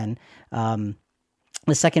hurt men.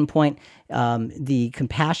 The second point, the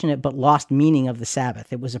compassionate but lost meaning of the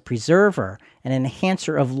Sabbath. It was a preserver and an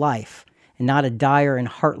enhancer of life and not a dire and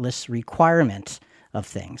heartless requirement of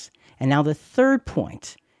things. And now the third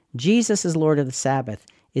point, Jesus as Lord of the Sabbath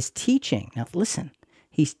is teaching. Now listen,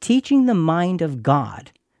 he's teaching the mind of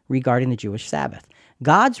God regarding the Jewish Sabbath.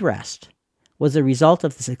 God's rest was the result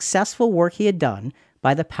of the successful work he had done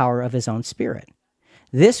by the power of his own Spirit.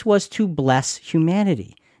 This was to bless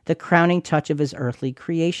humanity, the crowning touch of his earthly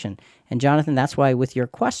creation. And Jonathan, that's why with your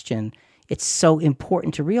question, it's so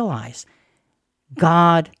important to realize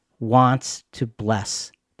God wants to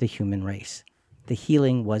bless the human race. The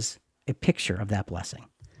healing was a picture of that blessing.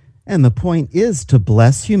 And the point is to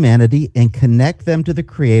bless humanity and connect them to the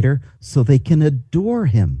Creator so they can adore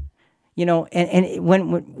him. And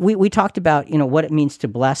when we talked about, what it means to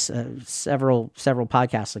bless several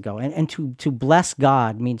podcasts ago, and to bless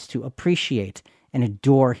God means to appreciate and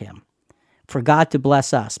adore him For God to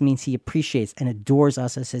bless us means he appreciates and adores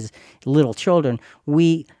us as his little children.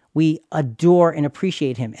 We adore and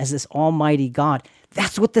appreciate him as this almighty God.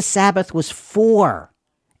 That's what the Sabbath was for.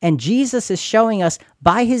 And Jesus is showing us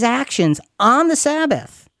by his actions on the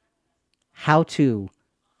Sabbath how to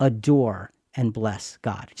adore and bless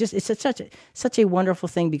God. It's such a wonderful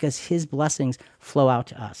thing because his blessings flow out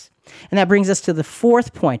to us. And that brings us to the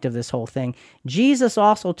fourth point of this whole thing. Jesus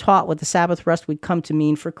also taught what the Sabbath rest would come to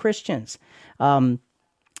mean for Christians.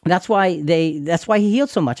 That's why he healed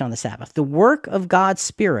so much on the Sabbath. The work of God's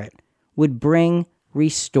Spirit would bring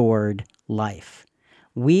restored life.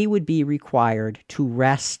 We would be required to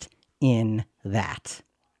rest in that.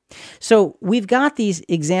 So we've got these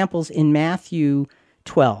examples in Matthew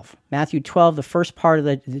 12. Matthew 12, the first part of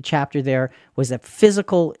the chapter there was a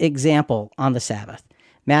physical example on the Sabbath.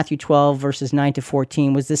 Matthew 12, verses 9 to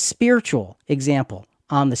 14 was the spiritual example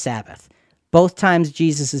on the Sabbath. Both times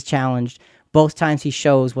Jesus is challenged. Both times he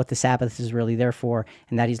shows what the Sabbath is really there for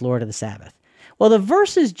and that he's Lord of the Sabbath. Well, the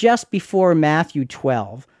verses just before Matthew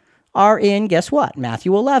 12 are in, guess what?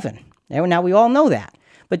 Matthew 11. Now we all know that.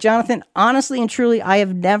 But Jonathan, honestly and truly, I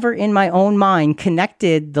have never in my own mind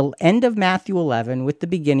connected the end of Matthew 11 with the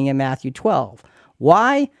beginning of Matthew 12.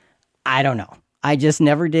 Why? I don't know. I just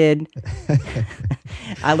never did.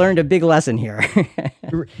 I learned a big lesson here.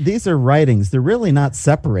 These are writings. They're really not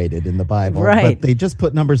separated in the Bible, right? But they just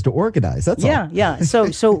put numbers to organize. That's all. Yeah.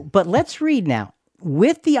 But let's read now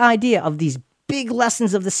with the idea of these big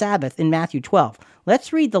lessons of the Sabbath in Matthew 12.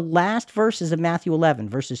 Let's read the last verses of Matthew 11,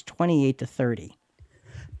 verses 28 to 30.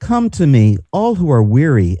 Come to me, all who are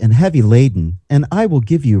weary and heavy laden, and I will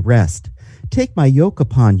give you rest. Take my yoke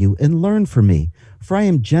upon you and learn from me, for I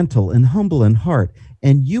am gentle and humble in heart,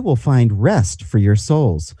 and you will find rest for your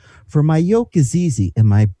souls. For my yoke is easy and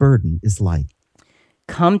my burden is light.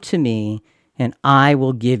 Come to me, and I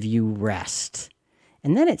will give you rest.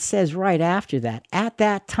 And then it says right after that, at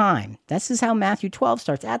that time, this is how Matthew 12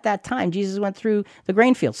 starts. At that time, Jesus went through the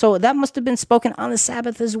grain field. So that must have been spoken on the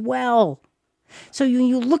Sabbath as well. So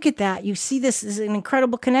you look at that, you see this is an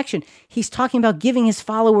incredible connection. He's talking about giving his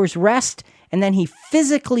followers rest, and then he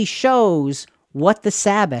physically shows what the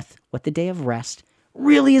Sabbath, what the day of rest,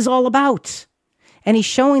 really is all about. And he's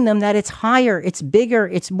showing them that it's higher, it's bigger,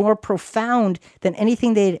 it's more profound than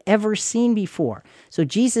anything they had ever seen before. So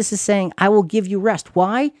Jesus is saying, I will give you rest.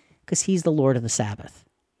 Why? Because he's the Lord of the Sabbath.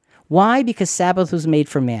 Why? Because Sabbath was made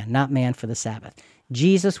for man, not man for the Sabbath.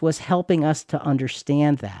 Jesus was helping us to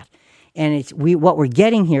understand that. And what we're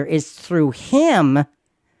getting here is through him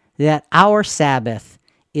that our Sabbath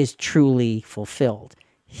is truly fulfilled.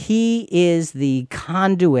 He is the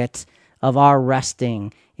conduit of our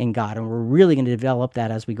resting in God. And we're really going to develop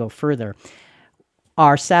that as we go further.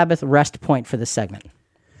 Our Sabbath rest point for this segment.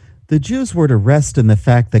 The Jews were to rest in the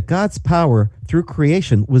fact that God's power through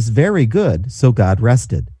creation was very good, so God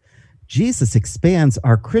rested. Jesus expands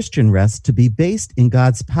our Christian rest to be based in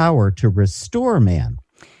God's power to restore man.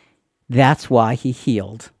 That's why he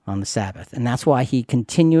healed on the Sabbath. And that's why he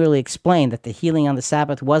continually explained that the healing on the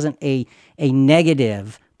Sabbath wasn't a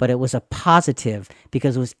negative, but it was a positive,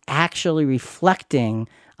 because it was actually reflecting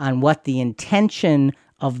on what the intention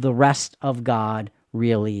of the rest of God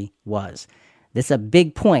really was. This is a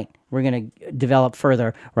big point we're going to develop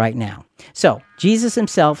further right now. So, Jesus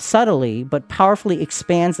himself subtly but powerfully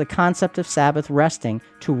expands the concept of Sabbath resting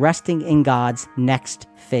to resting in God's next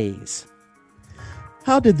phase.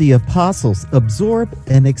 How did the apostles absorb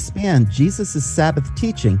and expand Jesus' Sabbath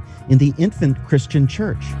teaching in the infant Christian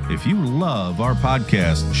church? If you love our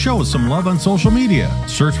podcast, show us some love on social media.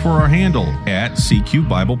 Search for our handle at CQ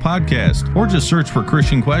Bible Podcast, or just search for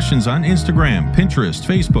Christian Questions on Instagram, Pinterest,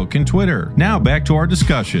 Facebook, and Twitter. Now back to our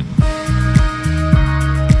discussion.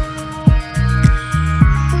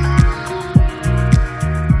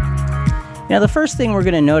 Now, the first thing we're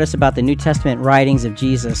going to notice about the New Testament writings of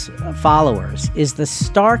Jesus' followers is the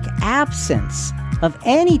stark absence of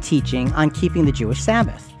any teaching on keeping the Jewish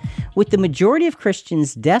Sabbath. With the majority of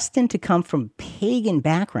Christians destined to come from pagan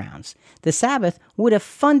backgrounds, the Sabbath would have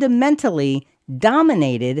fundamentally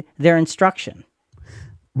dominated their instruction.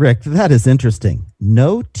 Rick, that is interesting.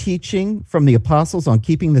 No teaching from the apostles on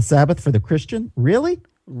keeping the Sabbath for the Christian? Really?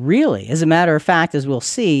 Really. As a matter of fact, as we'll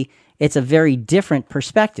see, it's a very different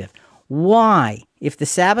perspective. Why? If the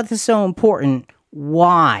Sabbath is so important,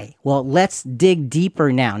 why? Well, let's dig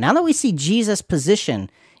deeper now. Now that we see Jesus' position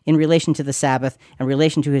in relation to the Sabbath and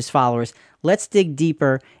relation to his followers, let's dig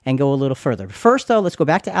deeper and go a little further. First, though, let's go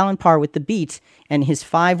back to Alan Parr with the Beat and his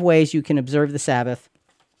 5 ways you can observe the Sabbath.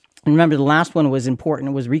 And remember, the last one was important.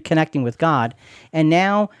 It was reconnecting with God. And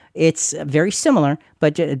now it's very similar,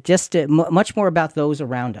 but just much more about those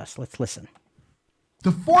around us. Let's listen.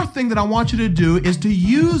 The fourth thing that I want you to do is to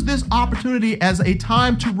use this opportunity as a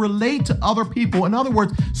time to relate to other people. In other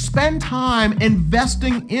words, spend time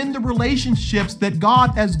investing in the relationships that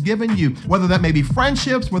God has given you, whether that may be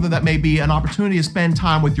friendships, whether that may be an opportunity to spend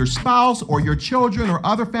time with your spouse or your children or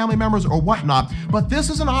other family members or whatnot. But this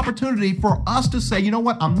is an opportunity for us to say, you know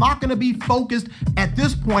what, I'm not going to be focused at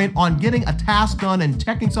this point on getting a task done and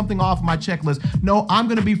checking something off my checklist. No, I'm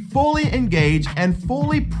going to be fully engaged and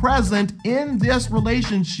fully present in this relationship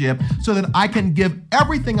so that I can give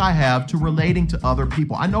everything I have to relating to other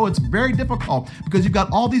people. I know it's very difficult because you've got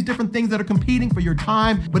all these different things that are competing for your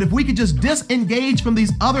time, but if we could just disengage from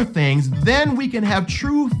these other things, then we can have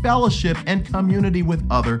true fellowship and community with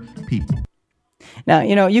other people. Now,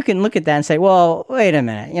 you can look at that and say, well, wait a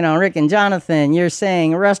minute. Rick and Jonathan, you're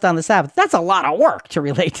saying rest on the Sabbath. That's a lot of work to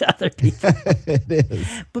relate to other people. It is.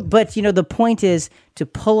 But the point is to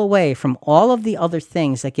pull away from all of the other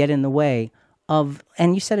things that get in the way of,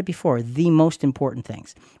 and you said it before, the most important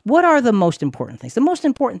things. What are the most important things? The most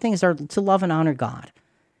important things are to love and honor God.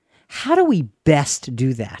 How do we best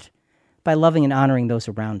do that? By loving and honoring those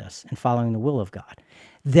around us and following the will of God.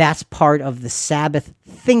 That's part of the Sabbath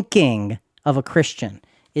thinking of a Christian,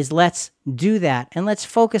 is let's do that and let's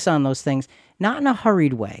focus on those things, not in a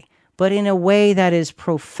hurried way, but in a way that is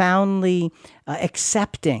profoundly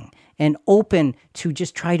accepting and open to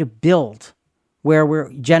just try to build where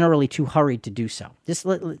we're generally too hurried to do so. Just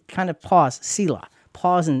kind of pause, Selah,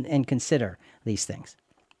 pause and consider these things.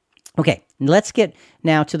 Okay, let's get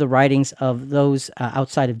now to the writings of those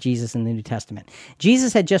outside of Jesus in the New Testament.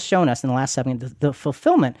 Jesus had just shown us in the last segment the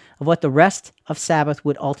fulfillment of what the rest of Sabbath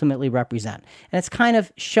would ultimately represent. And it's kind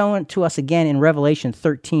of shown to us again in Revelation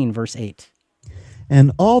 13, verse 8.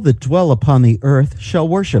 And all that dwell upon the earth shall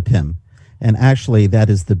worship him. And actually, that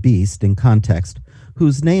is the beast in context,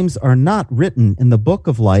 whose names are not written in the book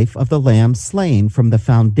of life of the Lamb slain from the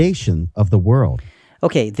foundation of the world.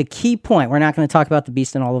 Okay, the key point, we're not going to talk about the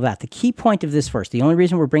beast and all of that. The key point of this verse, the only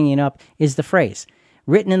reason we're bringing it up is the phrase,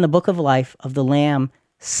 written in the book of life of the Lamb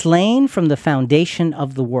slain from the foundation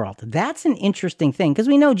of the world. That's an interesting thing because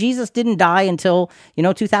we know Jesus didn't die until,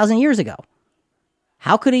 2,000 years ago.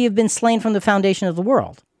 How could he have been slain from the foundation of the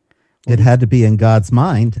world? It had to be in God's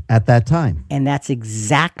mind at that time. And that's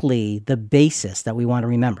exactly the basis that we want to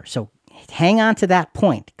remember. So hang on to that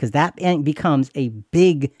point because that becomes a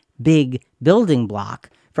big building block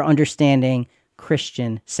for understanding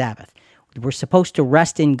Christian Sabbath. We're supposed to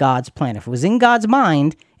rest in God's plan. If it was in God's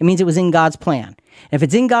mind, it means it was in God's plan. If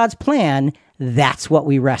it's in God's plan, that's what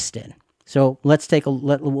we rest in. So let's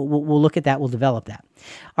we'll look at that. We'll develop that.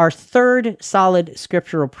 Our third solid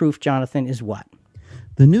scriptural proof, Jonathan, is what?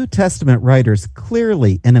 The New Testament writers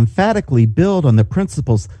clearly and emphatically build on the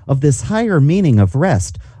principles of this higher meaning of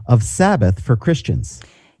rest, of Sabbath for Christians.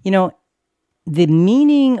 The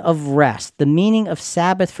meaning of rest, the meaning of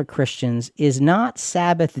Sabbath for Christians is not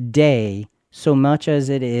Sabbath day so much as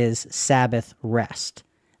it is Sabbath rest.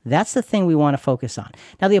 That's the thing we want to focus on.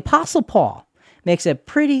 Now, the Apostle Paul makes a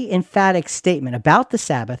pretty emphatic statement about the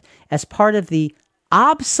Sabbath as part of the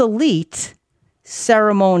obsolete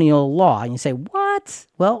ceremonial law. And you say, what?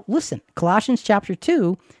 Well, listen, Colossians chapter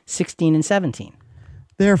 2, 16 and 17.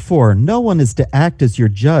 Therefore, no one is to act as your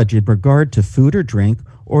judge in regard to food or drink,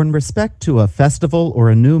 or in respect to a festival or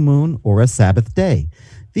a new moon or a Sabbath day.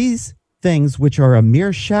 These things which are a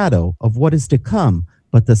mere shadow of what is to come,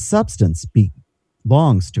 but the substance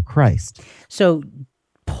belongs to Christ. So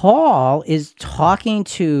Paul is talking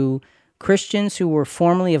to Christians who were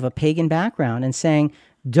formerly of a pagan background and saying,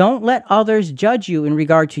 don't let others judge you in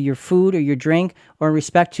regard to your food or your drink or in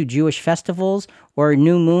respect to Jewish festivals or a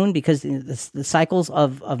new moon, because the cycles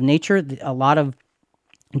of nature, a lot of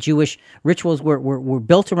Jewish rituals were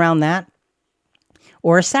built around that,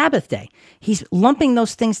 or a Sabbath day. He's lumping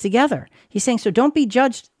those things together. He's saying, so don't be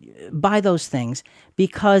judged by those things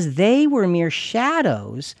because they were mere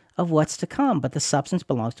shadows of what's to come, but the substance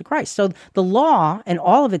belongs to Christ. So the law and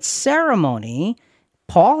all of its ceremony,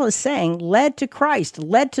 Paul is saying, led to Christ,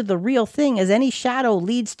 led to the real thing, as any shadow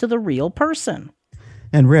leads to the real person.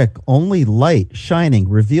 And Rick, only light shining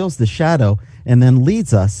reveals the shadow and then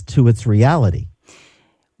leads us to its reality.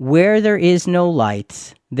 Where there is no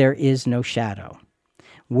light, there is no shadow.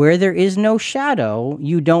 Where there is no shadow,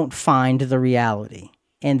 you don't find the reality.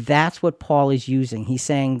 And that's what Paul is using. He's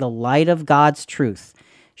saying the light of God's truth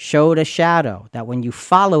showed a shadow, that when you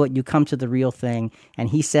follow it, you come to the real thing. And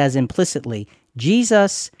he says implicitly,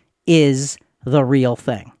 Jesus is the real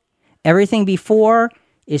thing. Everything before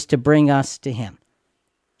is to bring us to him.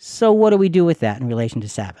 So what do we do with that in relation to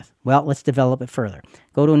Sabbath? Well, let's develop it further.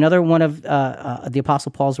 Go to another one of the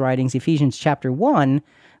Apostle Paul's writings, Ephesians chapter 1,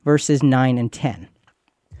 verses 9 and 10.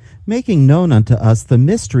 making known unto us the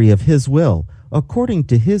mystery of his will, according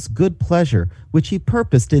to his good pleasure, which he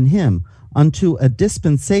purposed in him, unto a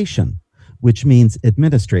dispensation, which means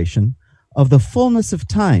administration, of the fullness of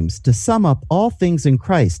times, to sum up all things in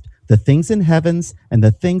Christ, the things in heavens and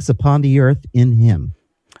the things upon the earth in him.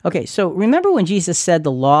 Okay, so remember when Jesus said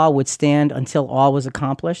the law would stand until all was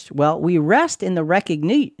accomplished? Well, we rest in the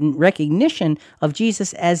recognition of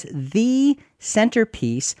Jesus as the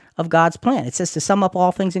centerpiece of God's plan. It says to sum up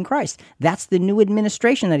all things in Christ. That's the new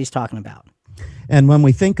administration that he's talking about. And when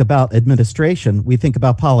we think about administration, we think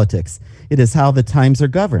about politics. It is how the times are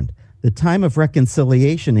governed. The time of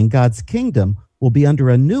reconciliation in God's kingdom will be under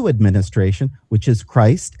a new administration, which is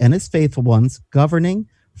Christ and his faithful ones governing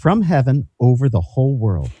from heaven over the whole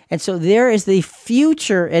world. And so there is the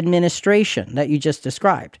future administration that you just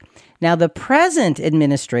described. Now, the present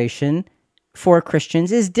administration for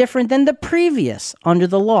Christians is different than the previous under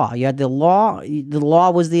the law. You had the law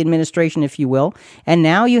was the administration, if you will, and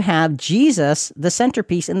now you have Jesus, the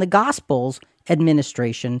centerpiece, in the Gospels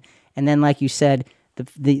administration. And then, like you said,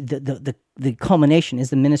 the culmination is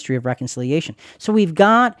the ministry of reconciliation. So we've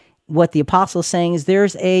got what the apostle is saying is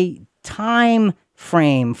there's a time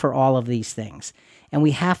frame for all of these things. And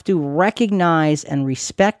we have to recognize and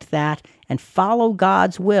respect that and follow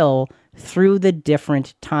God's will through the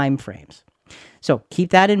different time frames. So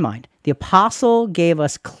keep that in mind. The apostle gave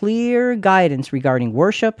us clear guidance regarding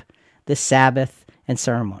worship, the Sabbath, and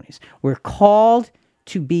ceremonies. We're called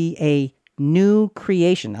to be a new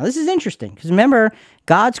creation. Now, this is interesting because remember,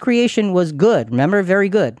 God's creation was good. Remember, very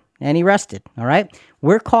good. And he rested. All right.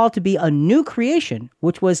 We're called to be a new creation,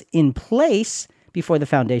 which was in place before the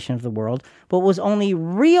foundation of the world, but was only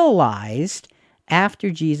realized after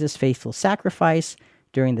Jesus' faithful sacrifice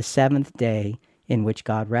during the seventh day in which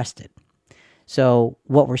God rested. So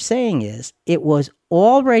what we're saying is it was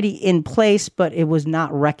already in place, but it was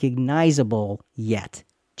not recognizable yet,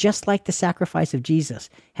 just like the sacrifice of Jesus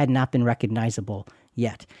had not been recognizable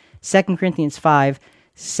yet. 2 Corinthians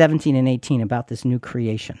 5:17 and 18 about this new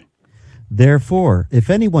creation. Therefore, if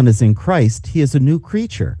anyone is in Christ, he is a new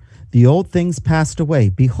creature. The old things passed away.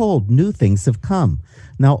 Behold, new things have come.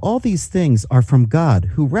 Now all these things are from God,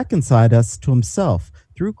 who reconciled us to himself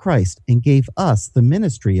through Christ and gave us the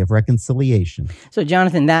ministry of reconciliation. So,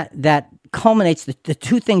 Jonathan, that culminates the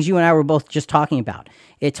two things you and I were both just talking about.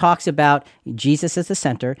 It talks about Jesus as the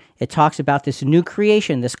center. It talks about this new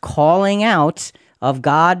creation, this calling out of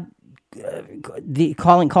God, the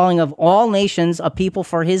calling of all nations, a people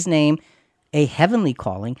for his name, a heavenly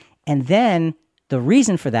calling. And then the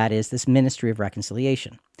reason for that is this ministry of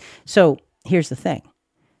reconciliation. So here's the thing.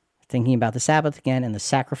 Thinking about the Sabbath again and the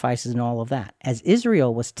sacrifices and all of that. As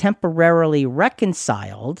Israel was temporarily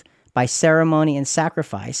reconciled by ceremony and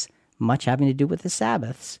sacrifice, much having to do with the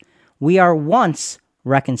Sabbaths, we are once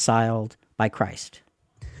reconciled by Christ.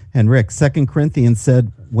 And Rick, 2 Corinthians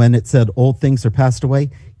said, when it said old things are passed away,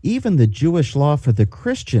 even the Jewish law for the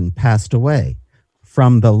Christian passed away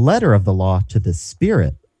from the letter of the law to the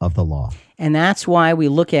spirit of the law. And that's why we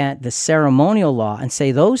look at the ceremonial law and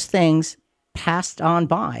say those things passed on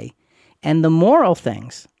by, and the moral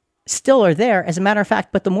things still are there, as a matter of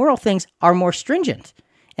fact, but the moral things are more stringent.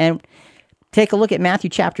 And take a look at Matthew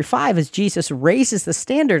chapter 5 as Jesus raises the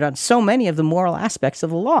standard on so many of the moral aspects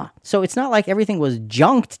of the law. So it's not like everything was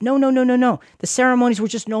junked. No. The ceremonies were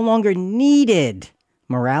just no longer needed.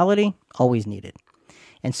 Morality, always needed.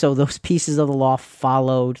 And so those pieces of the law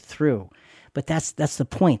followed through. But that's the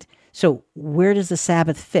point. So where does the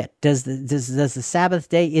Sabbath fit? Does the Sabbath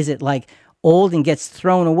day, is it like old and gets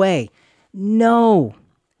thrown away? No,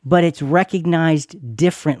 but it's recognized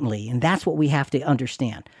differently. And that's what we have to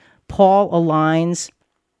understand. Paul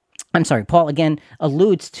again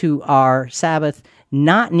alludes to our Sabbath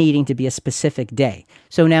not needing to be a specific day.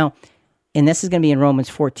 So now, and this is going to be in Romans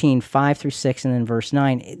 14, 5 through 6, and then verse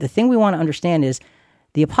 9. The thing we want to understand is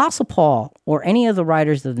the Apostle Paul or any of the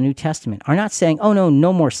writers of the New Testament are not saying, oh,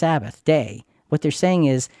 no more Sabbath day. What they're saying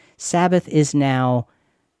is Sabbath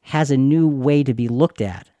has a new way to be looked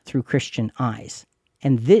at through Christian eyes.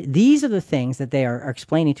 And these are the things that they are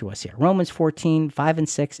explaining to us here. Romans 14, 5 and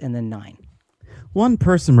 6, and then 9. One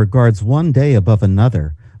person regards one day above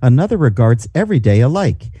another. Another regards every day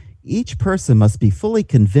alike. Each person must be fully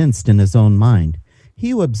convinced in his own mind. He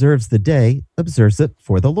who observes the day observes it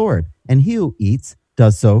for the Lord, and he who eats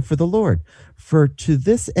does so for the Lord. For to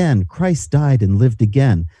this end Christ died and lived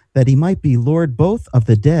again, that he might be Lord both of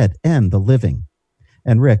the dead and the living.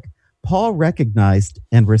 And Rick, Paul recognized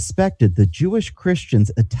and respected the Jewish Christians'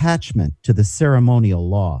 attachment to the ceremonial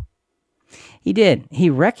law. He did. He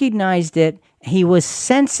recognized it. He was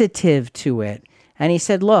sensitive to it. And he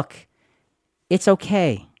said, look, it's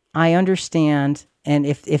okay. I understand. And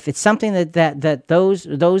if it's something that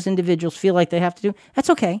those individuals feel like they have to do, that's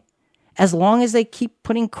okay. As long as they keep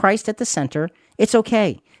putting Christ at the center, it's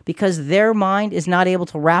okay. Because their mind is not able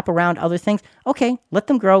to wrap around other things. Okay, let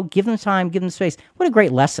them grow, give them time, give them space. What a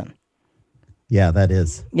great lesson. Yeah, that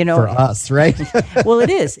is, you know, for us, right? Well, it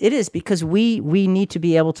is because we need to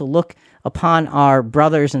be able to look upon our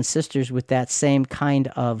brothers and sisters with that same kind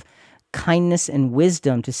of kindness and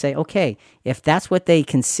wisdom to say, okay, if that's what they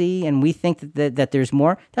can see and we think that there's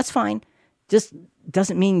more, that's fine. Just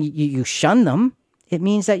doesn't mean you shun them. It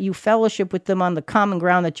means that you fellowship with them on the common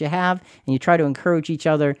ground that you have, and you try to encourage each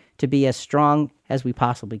other to be as strong as we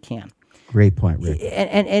possibly can. Great point, Rick.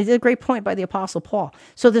 And it's a great point by the Apostle Paul.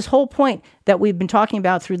 So this whole point that we've been talking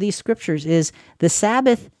about through these scriptures is the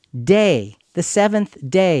Sabbath day, the seventh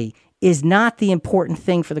day, is not the important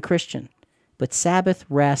thing for the Christian, but Sabbath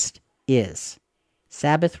rest is.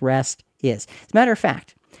 Sabbath rest is. As a matter of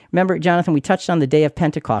fact, remember, Jonathan, we touched on the day of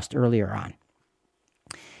Pentecost earlier on.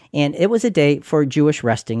 And it was a day for Jewish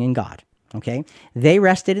resting in God. Okay? They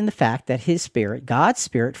rested in the fact that his spirit, God's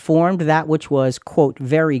spirit, formed that which was, quote,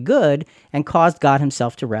 very good and caused God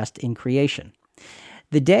himself to rest in creation.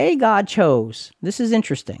 The day God chose, this is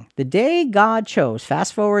interesting, the day God chose,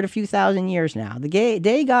 fast forward a few thousand years now, the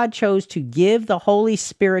day God chose to give the Holy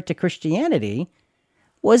Spirit to Christianity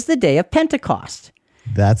was the day of Pentecost.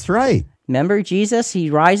 That's right. Remember, Jesus, he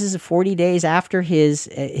rises 40 days after his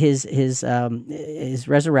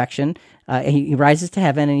resurrection. He rises to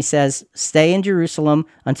heaven and he says, stay in Jerusalem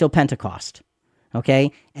until Pentecost.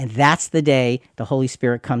 Okay? And that's the day the Holy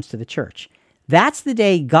Spirit comes to the church. That's the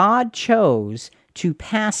day God chose to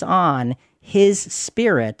pass on his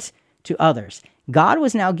spirit to others. God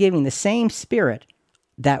was now giving the same spirit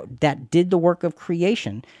that did the work of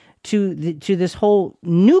creation to this whole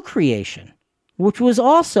new creation, which was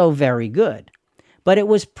also very good, but it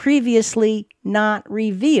was previously not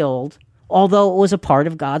revealed, although it was a part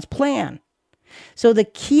of God's plan. So the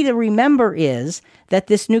key to remember is that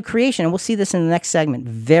this new creation, and we'll see this in the next segment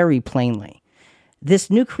very plainly, this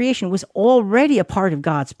new creation was already a part of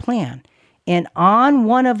God's plan. And on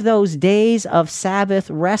one of those days of Sabbath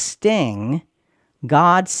resting,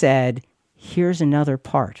 God said, here's another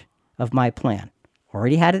part of my plan.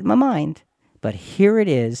 Already had it in my mind, but here it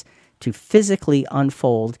is to physically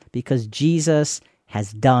unfold because Jesus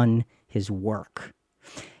has done his work.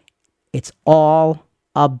 It's all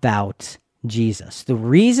about Jesus. The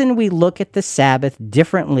reason we look at the Sabbath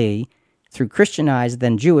differently through Christian eyes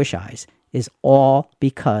than Jewish eyes is all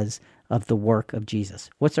because of the work of Jesus.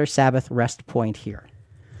 What's our Sabbath rest point here?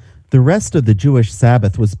 The rest of the Jewish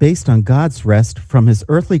Sabbath was based on God's rest from his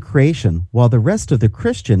earthly creation, while the rest of the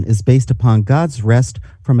Christian is based upon God's rest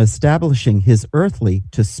from establishing his earthly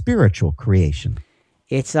to spiritual creation.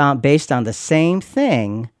 It's based on the same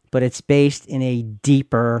thing, but it's based in a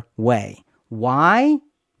deeper way. Why?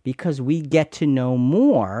 Because we get to know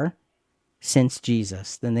more since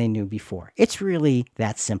Jesus than they knew before. It's really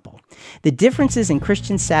that simple. The differences in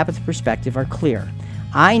Christian Sabbath perspective are clear.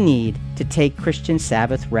 I need to take Christian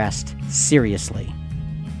Sabbath rest seriously.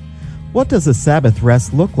 What does a Sabbath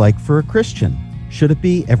rest look like for a Christian? Should it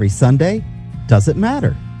be every Sunday? Does it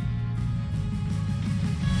matter?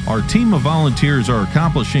 Our team of volunteers are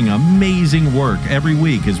accomplishing amazing work every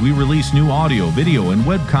week as we release new audio, video, and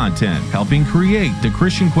web content, helping create the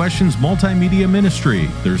Christian Questions multimedia ministry.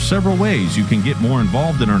 There's several ways you can get more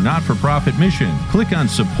involved in our not-for-profit mission. Click on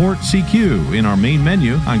Support CQ in our main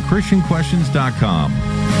menu on ChristianQuestions.com.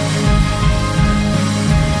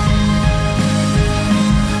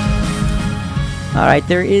 All right,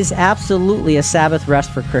 there is absolutely a Sabbath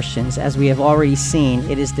rest for Christians. As we have already seen,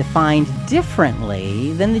 it is defined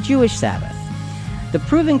differently than the Jewish Sabbath. The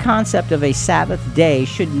proven concept of a Sabbath day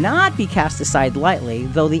should not be cast aside lightly,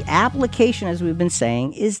 though the application, as we've been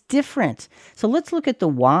saying, is different. So let's look at the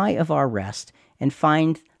why of our rest and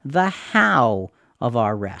find the how of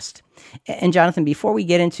our rest. And Jonathan, before we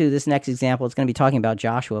get into this next example, it's going to be talking about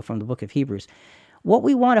Joshua from the book of Hebrews. What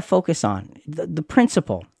we want to focus on, the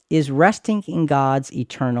principle, is resting in God's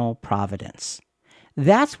eternal providence.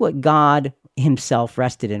 That's what God himself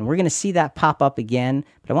rested in. We're going to see that pop up again,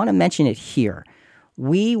 but I want to mention it here.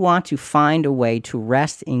 We want to find a way to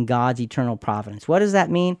rest in God's eternal providence. What does that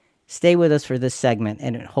mean? Stay with us for this segment,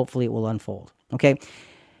 and hopefully it will unfold. Okay?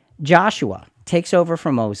 Joshua takes over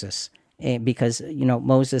from Moses because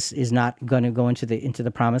Moses is not going to go into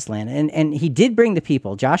the promised land, and he did bring the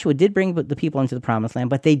people. Joshua did bring the people into the promised land,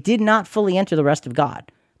 but they did not fully enter the rest of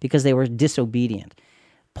God, because they were disobedient.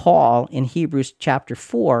 Paul, in Hebrews chapter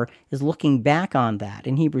 4, is looking back on that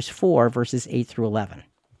in Hebrews 4, verses 8 through 11.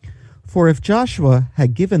 For if Joshua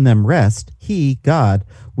had given them rest, he, God,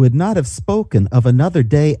 would not have spoken of another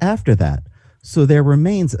day after that. So there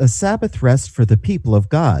remains a Sabbath rest for the people of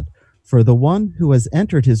God. For the one who has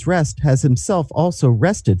entered his rest has himself also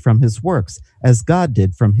rested from his works, as God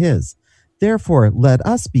did from his. Therefore, let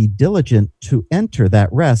us be diligent to enter that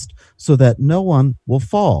rest, so that no one will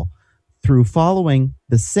fall through following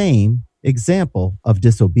the same example of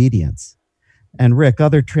disobedience. And Rick,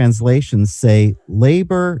 other translations say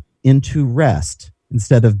labor into rest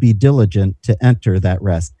instead of be diligent to enter that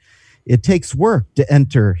rest. It takes work to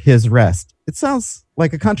enter his rest. It sounds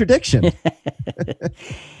like a contradiction.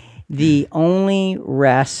 The only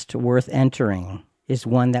rest worth entering is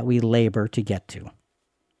one that we labor to get to.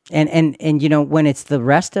 And you know, when it's the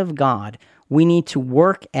rest of God, we need to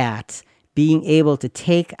work at being able to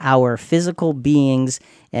take our physical beings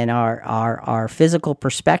and our physical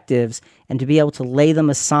perspectives and to be able to lay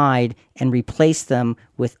them aside and replace them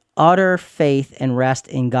with utter faith and rest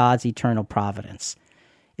in God's eternal providence.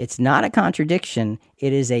 It's not a contradiction.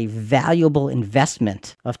 It is a valuable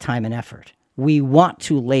investment of time and effort. We want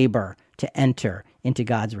to labor to enter into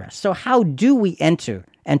God's rest. So how do we enter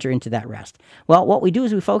into that rest? Well, what we do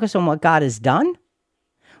is we focus on what God has done,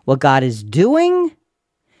 what God is doing,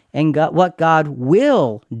 and what God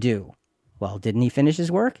will do. Well, didn't he finish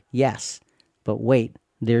his work? Yes. But wait,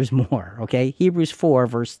 there's more, okay? Hebrews 4,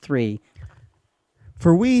 verse 3.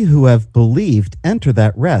 For we who have believed enter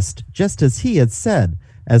that rest, just as he had said,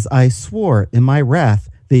 as I swore in my wrath,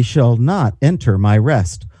 they shall not enter my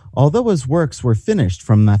rest, although his works were finished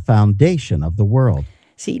from the foundation of the world.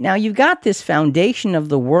 See, now you've got this foundation of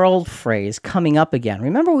the world phrase coming up again.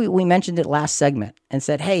 Remember we mentioned it last segment and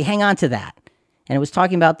said, hey, hang on to that. And it was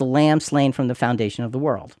talking about the lamb slain from the foundation of the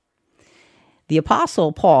world. The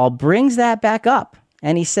Apostle Paul brings that back up,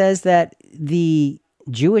 and he says that the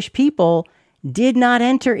Jewish people did not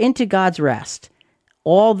enter into God's rest,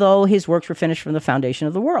 although his works were finished from the foundation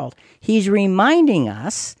of the world. He's reminding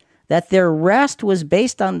us that their rest was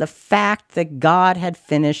based on the fact that God had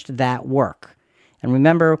finished that work. And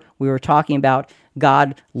remember, we were talking about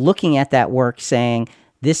God looking at that work saying,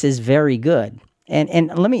 this is very good.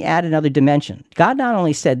 And let me add another dimension. God not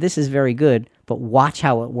only said, this is very good, but watch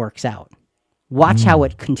how it works out. Watch how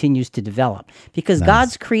it continues to develop. Because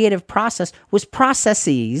God's creative process was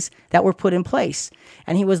processes that were put in place.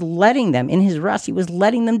 And he was letting them, in his rest, he was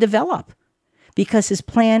letting them develop. Because his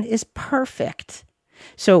plan is perfect.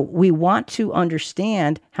 So we want to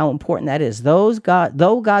understand how important that is. Though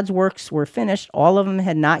God's works were finished, all of them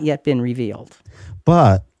had not yet been revealed.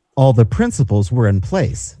 But all the principles were in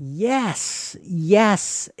place. Yes.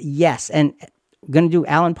 And I'm going to do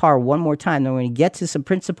Alan Parr one more time. Then we're going to get to some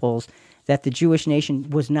principles that the Jewish nation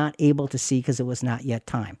was not able to see because it was not yet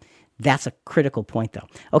time. That's a critical point, though.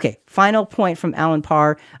 Okay, final point from Alan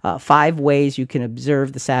Parr, 5 ways you can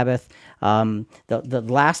observe the Sabbath. The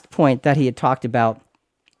last point that he had talked about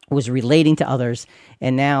was relating to others,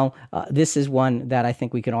 and now this is one that I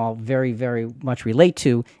think we can all very, very much relate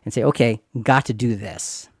to and say, okay, got to do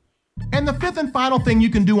this. And the fifth and final thing you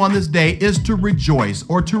can do on this day is to rejoice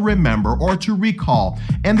or to remember or to recall.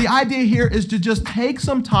 And the idea here is to just take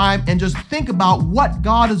some time and just think about what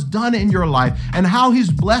God has done in your life and how he's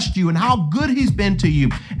blessed you and how good he's been to you.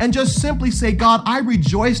 And just simply say, God, I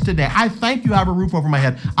rejoice today. I thank you I have a roof over my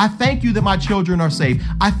head. I thank you that my children are safe.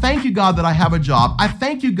 I thank you, God, that I have a job. I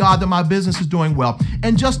thank you, God, that my business is doing well.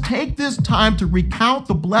 And just take this time to recount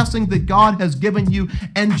the blessings that God has given you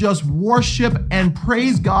and just worship and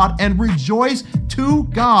praise God and rejoice to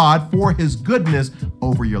God for his goodness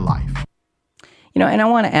over your life. You know, and I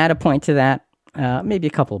want to add a point to that, maybe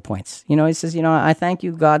a couple of points. You know, he says, I thank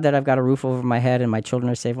you, God, that I've got a roof over my head and my children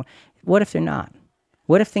are safe. What if they're not?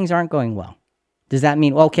 What if things aren't going well? Does that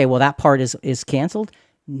mean, okay, well, that part is canceled?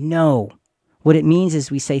 No. What it means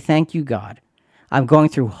is we say, thank you, God. I'm going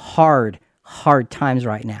through hard times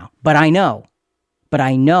right now, but I know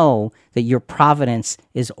that your providence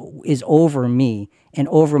is over me and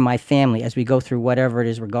over my family as we go through whatever it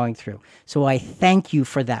is we're going through. So I thank you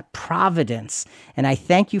for that providence, and I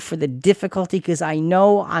thank you for the difficulty because I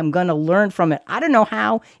know I'm going to learn from it. I don't know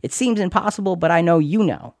how. It seems impossible, but I know you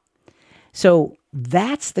know. So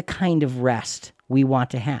that's the kind of rest we want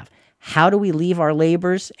to have. How do we leave our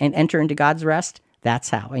labors and enter into God's rest? That's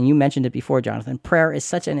how. And you mentioned it before, Jonathan. Prayer is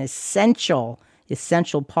such an essential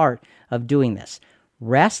part of doing this.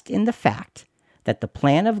 Rest in the fact that the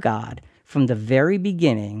plan of God from the very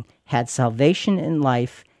beginning had salvation in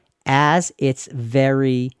life as its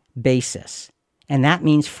very basis. And that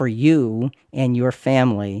means for you and your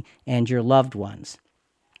family and your loved ones.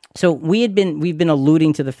 So we've been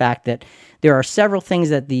alluding to the fact that there are several things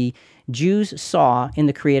that the Jews saw in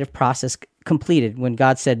the creative process completed when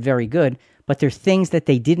God said very good, but there are things that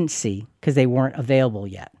they didn't see because they weren't available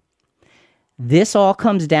yet. This all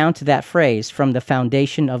comes down to that phrase, from the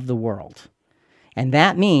foundation of the world. And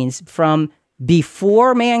that means from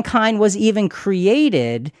before mankind was even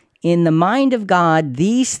created, in the mind of God,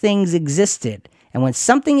 these things existed. And when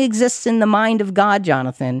something exists in the mind of God,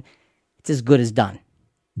 Jonathan, it's as good as done.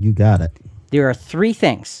 You got it. There are three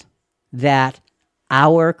things that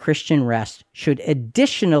our Christian rest should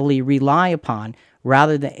additionally rely upon,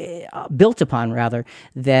 built upon what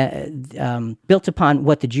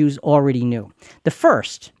the Jews already knew. The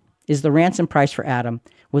first is the ransom price for Adam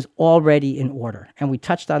was already in order. And we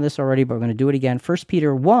touched on this already, but we're going to do it again. 1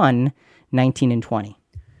 Peter 1, 19 and 20.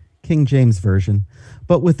 King James Version.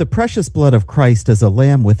 But with the precious blood of Christ as a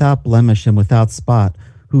lamb without blemish and without spot,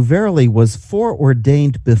 who verily was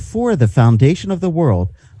foreordained before the foundation of the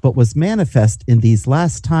world, but was manifest in these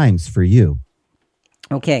last times for you.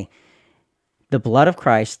 Okay. The blood of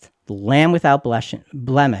Christ, the lamb without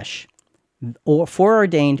blemish, or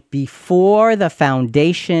foreordained before the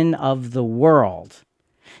foundation of the world.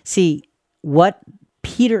 See, what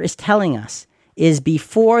Peter is telling us is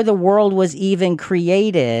before the world was even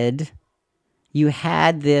created, you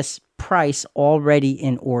had this price already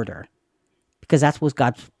in order, because that's what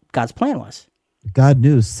God's plan was. God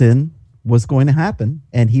knew sin was going to happen,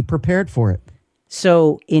 and he prepared for it.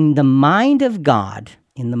 So in the mind of God,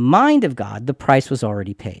 the price was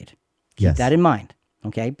already paid. Keep that in mind,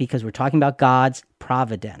 okay? Because we're talking about God's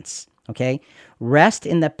providence, okay? Rest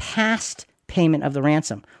in the past payment of the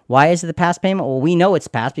ransom. Why is it the past payment? Well, we know it's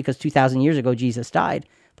past because 2,000 years ago Jesus died,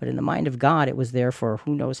 but in the mind of God, it was there for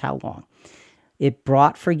who knows how long. It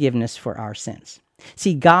brought forgiveness for our sins.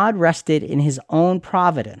 See, God rested in his own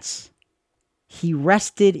providence. He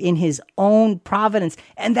rested in his own providence,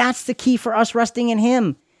 and that's the key for us resting in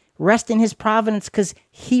him. Rest in his providence because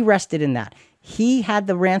he rested in that. He had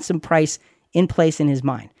the ransom price in place in his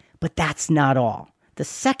mind, but that's not all. The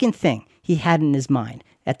second thing he had in his mind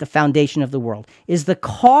at the foundation of the world is the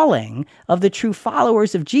calling of the true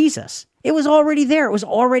followers of Jesus. It was already there. It was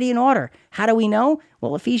already in order. How do we know?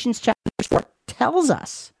 Well, Ephesians chapter 4 tells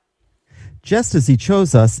us. Just as he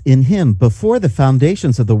chose us in him before the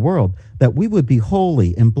foundations of the world, that we would be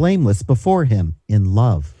holy and blameless before him in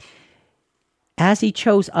love. As he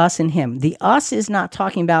chose us in him. The us is not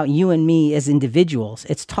talking about you and me as individuals.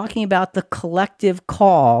 It's talking about the collective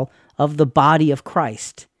call of the body of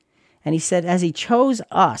Christ. And he said, as he chose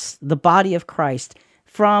us, the body of Christ,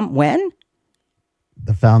 from when?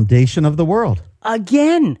 The foundation of the world.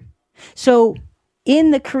 Again. So in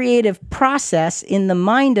the creative process, in the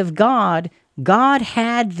mind of God, God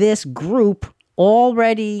had this group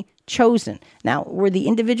already chosen. Now, were the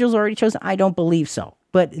individuals already chosen? I don't believe so.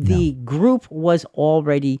 But the group was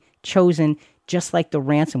already chosen, just like the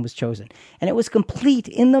ransom was chosen. And it was complete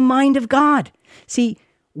in the mind of God. See,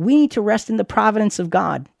 we need to rest in the providence of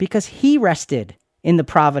God because he rested in the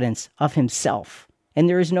providence of himself. And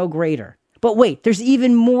there is no greater. But wait, there's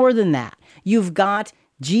even more than that. You've got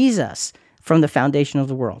Jesus from the foundation of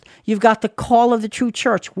the world. You've got the call of the true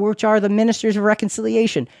church, which are the ministers of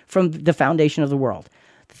reconciliation from the foundation of the world.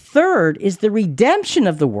 Third is the redemption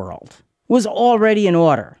of the world was already in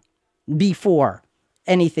order before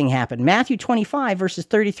anything happened. Matthew 25, verses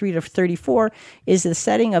 33 to 34, is the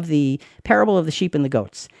setting of the parable of the sheep and the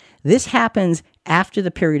goats. This happens after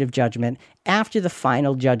the period of judgment, after the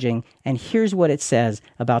final judging, and here's what it says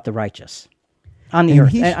about the righteous on the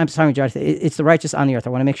earth. I'm sorry, Judge, it's the righteous on the earth.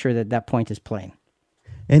 I want to make sure that that point is plain.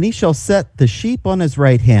 And he shall set the sheep on his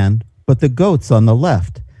right hand, but the goats on the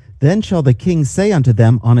left. Then shall the king say unto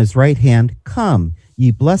them on his right hand, Come,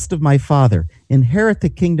 ye blessed of my Father, inherit the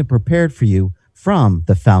kingdom prepared for you from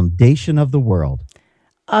the foundation of the world.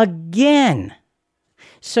 Again.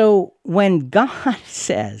 So when God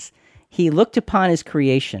says he looked upon his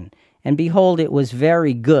creation, and behold, it was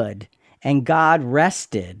very good, and God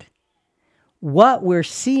rested, what we're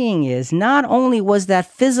seeing is not only was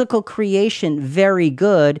that physical creation very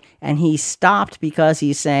good, and he stopped because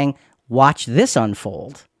he's saying, watch this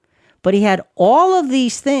unfold. But he had all of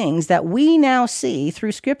these things that we now see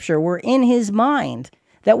through Scripture were in his mind,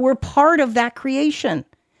 that were part of that creation.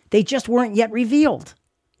 They just weren't yet revealed.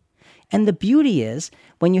 And the beauty is,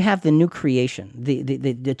 when you have the new creation,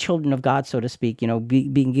 the children of God, so to speak,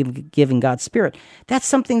 being given God's Spirit, that's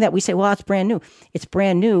something that we say, well, it's brand new. It's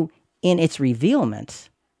brand new in its revealment,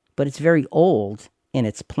 but it's very old in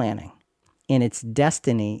its planning, in its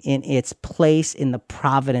destiny, in its place in the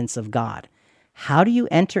providence of God. How do you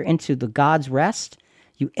enter into the God's rest?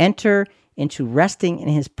 You enter into resting in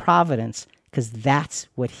his providence because that's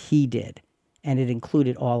what he did. and it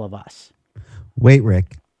included all of us. Wait,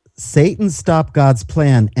 Rick. Satan stopped God's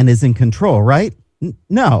plan and is in control, right?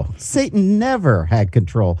 No, Satan never had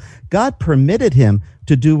control. God permitted him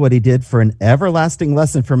to do what he did for an everlasting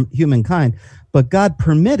lesson from humankind, but God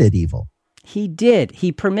permitted evil. He did.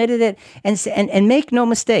 He permitted it. And make no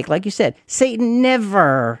mistake, like you said, Satan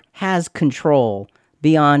never has control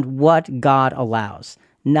beyond what God allows,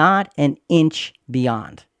 not an inch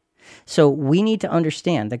beyond. So we need to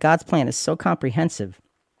understand that God's plan is so comprehensive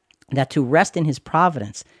that to rest in his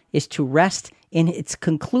providence is to rest in its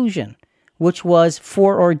conclusion, which was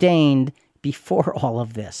foreordained before all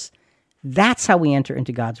of this. That's how we enter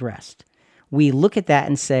into God's rest. We look at that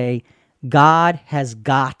and say, God has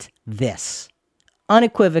got this.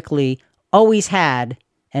 Unequivocally, always had,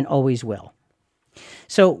 and always will.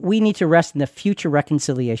 So we need to rest in the future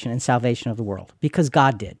reconciliation and salvation of the world, because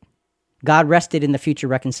God did. God rested in the future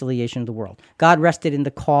reconciliation of the world. God rested in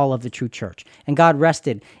the call of the true church. And God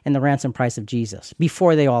rested in the ransom price of Jesus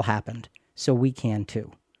before they all happened. So we can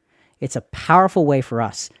too. It's a powerful way for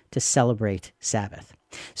us to celebrate Sabbath.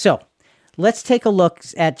 So let's take a look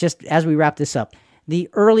at, just as we wrap this up, the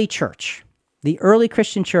early church, the early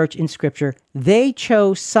Christian church in Scripture. They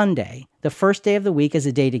chose Sunday, the first day of the week, as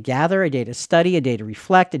a day to gather, a day to study, a day to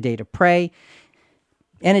reflect, a day to pray,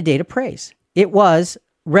 and a day to praise. It was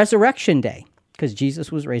Resurrection Day, because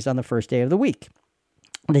Jesus was raised on the first day of the week.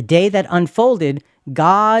 The day that unfolded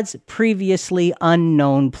God's previously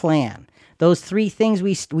unknown plan. Those three things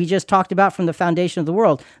we just talked about from the foundation of the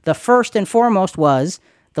world. The first and foremost was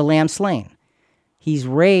the Lamb slain. He's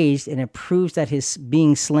raised, and it proves that his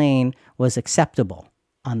being slain was acceptable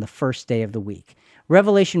on the first day of the week.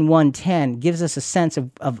 Revelation 1:10 gives us a sense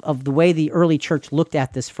of the way the early church looked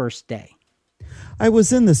at this first day. I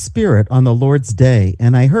was in the Spirit on the Lord's day,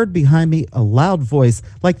 and I heard behind me a loud voice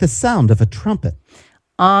like the sound of a trumpet.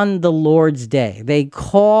 On the Lord's day. They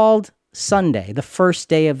called Sunday, the first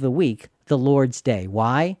day of the week, the Lord's day.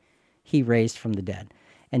 Why? He raised from the dead.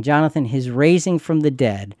 And Jonathan, his raising from the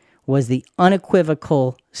dead was the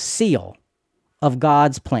unequivocal seal of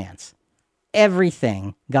God's plans.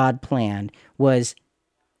 Everything God planned was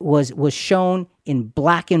shown in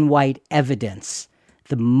black and white evidence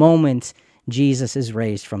the moment Jesus is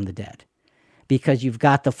raised from the dead. Because you've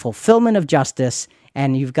got the fulfillment of justice,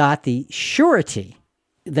 and you've got the surety,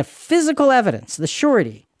 the physical evidence, the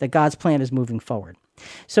surety that God's plan is moving forward.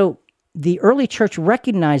 So the early church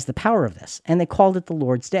recognized the power of this, and they called it the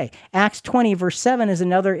Lord's Day. Acts 20, verse 7 is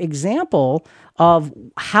another example of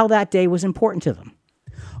how that day was important to them.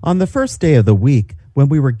 On the first day of the week, when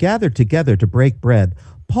we were gathered together to break bread,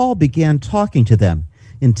 Paul began talking to them.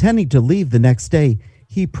 Intending to leave the next day,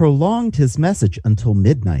 he prolonged his message until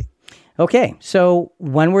midnight. Okay, so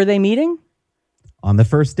when were they meeting? On the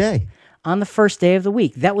first day. On the first day of the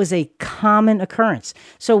week. That was a common occurrence.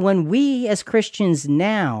 So when we as Christians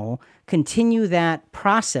now continue that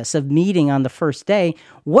process of meeting on the first day,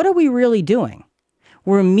 what are we really doing?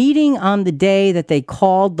 We're meeting on the day that they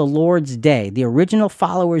called the Lord's Day, the original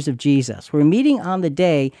followers of Jesus. We're meeting on the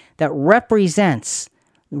day that represents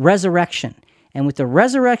resurrection. And with the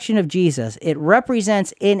resurrection of Jesus, it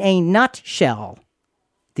represents in a nutshell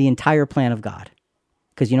the entire plan of God.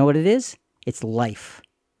 Because you know what it is? It's life.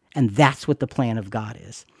 And that's what the plan of God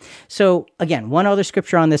is. So again, one other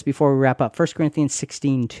scripture on this before we wrap up. 1 Corinthians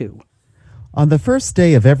 16:2. On the first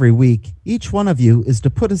day of every week, each one of you is to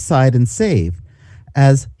put aside and save,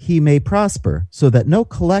 as he may prosper, so that no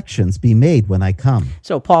collections be made when I come.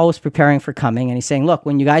 So Paul was preparing for coming, and he's saying, look,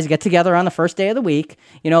 when you guys get together on the first day of the week,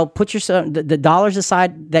 put the dollars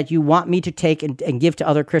aside that you want me to take and give to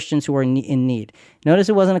other Christians who are in need. Notice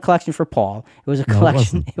it wasn't a collection for Paul. It was a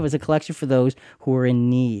collection. It was a collection for those who were in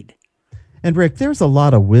need. And Rick, there's a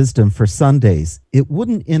lot of wisdom for Sundays. It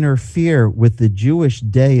wouldn't interfere with the Jewish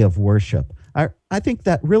day of worship. I think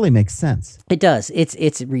that really makes sense. It does.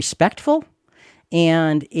 It's respectful.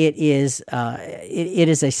 And it is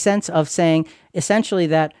a sense of saying essentially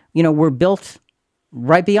that we're built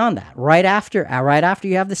right beyond that. Right after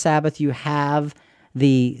you have the Sabbath, you have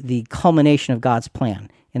the culmination of God's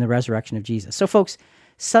plan in the resurrection of Jesus. So, folks,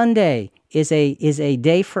 Sunday is a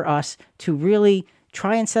day for us to really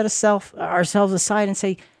try and set ourselves aside and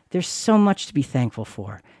say, there's so much to be thankful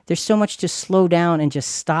for. There's so much to slow down and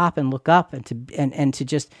just stop and look up and to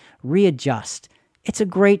just readjust. It's a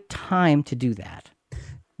great time to do that.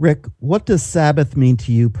 Rick, what does Sabbath mean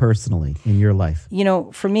to you personally in your life?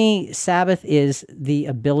 For me, Sabbath is the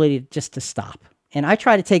ability just to stop. And I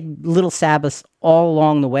try to take little Sabbaths all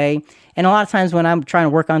along the way. And a lot of times when I'm trying to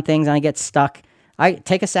work on things and I get stuck, I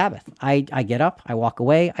take a Sabbath. I get up, I walk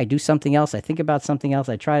away, I do something else, I think about something else.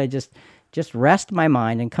 I try to just just rest my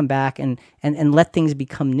mind and come back and let things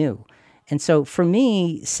become new. And so for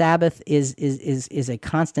me, Sabbath is a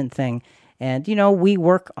constant thing. And, we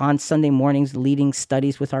work on Sunday mornings leading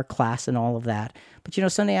studies with our class and all of that. But,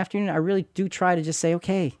 Sunday afternoon, I really do try to just say,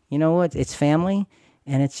 okay, you know what? It's family,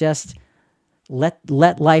 and it's just let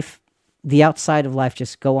life, the outside of life,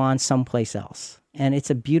 just go on someplace else. And it's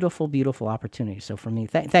a beautiful, beautiful opportunity. So for me,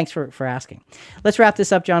 thanks for asking. Let's wrap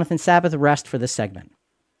this up, Jonathan. Sabbath rest for this segment.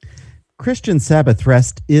 Christian Sabbath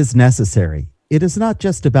rest is necessary. It is not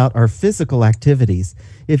just about our physical activities.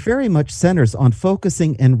 It very much centers on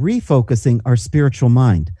focusing and refocusing our spiritual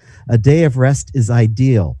mind. A day of rest is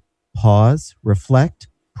ideal. Pause, reflect,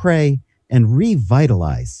 pray, and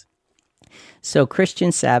revitalize. So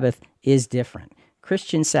Christian Sabbath is different.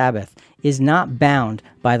 Christian Sabbath is not bound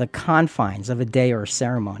by the confines of a day or a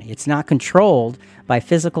ceremony. It's not controlled by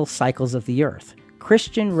physical cycles of the earth.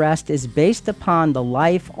 Christian rest is based upon the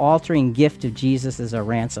life-altering gift of Jesus as our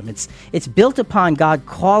ransom. It's built upon God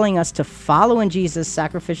calling us to follow in Jesus'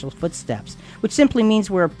 sacrificial footsteps, which simply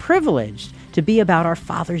means we're privileged to be about our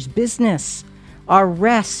Father's business. Our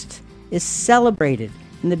rest is celebrated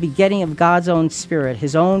in the begetting of God's own Spirit,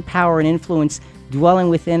 His own power and influence dwelling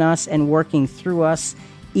within us and working through us.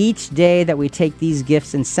 Each day that we take these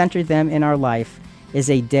gifts and center them in our life is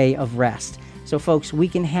a day of rest. So, folks, we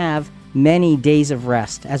can have many days of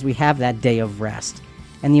rest as we have that day of rest.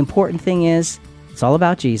 And the important thing is, it's all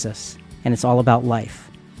about Jesus, and it's all about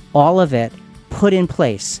life. All of it put in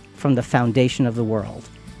place from the foundation of the world.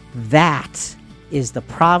 That is the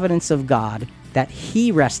providence of God that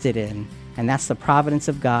He rested in, and that's the providence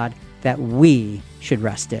of God that we should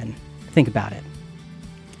rest in. Think about it.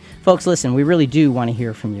 Folks, listen, we really do want to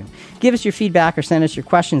hear from you. Give us your feedback or send us your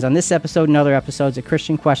questions on this episode and other episodes at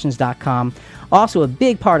ChristianQuestions.com. Also, a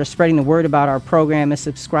big part of spreading the word about our program is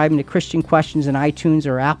subscribing to Christian Questions in iTunes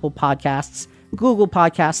or Apple Podcasts, Google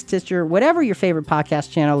Podcasts, Stitcher, whatever your favorite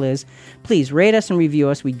podcast channel is. Please rate us and review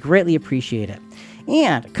us. We greatly appreciate it.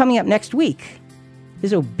 And coming up next week,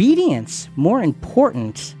 is obedience more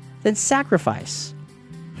important than sacrifice?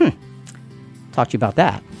 Talk to you about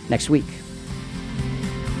that next week.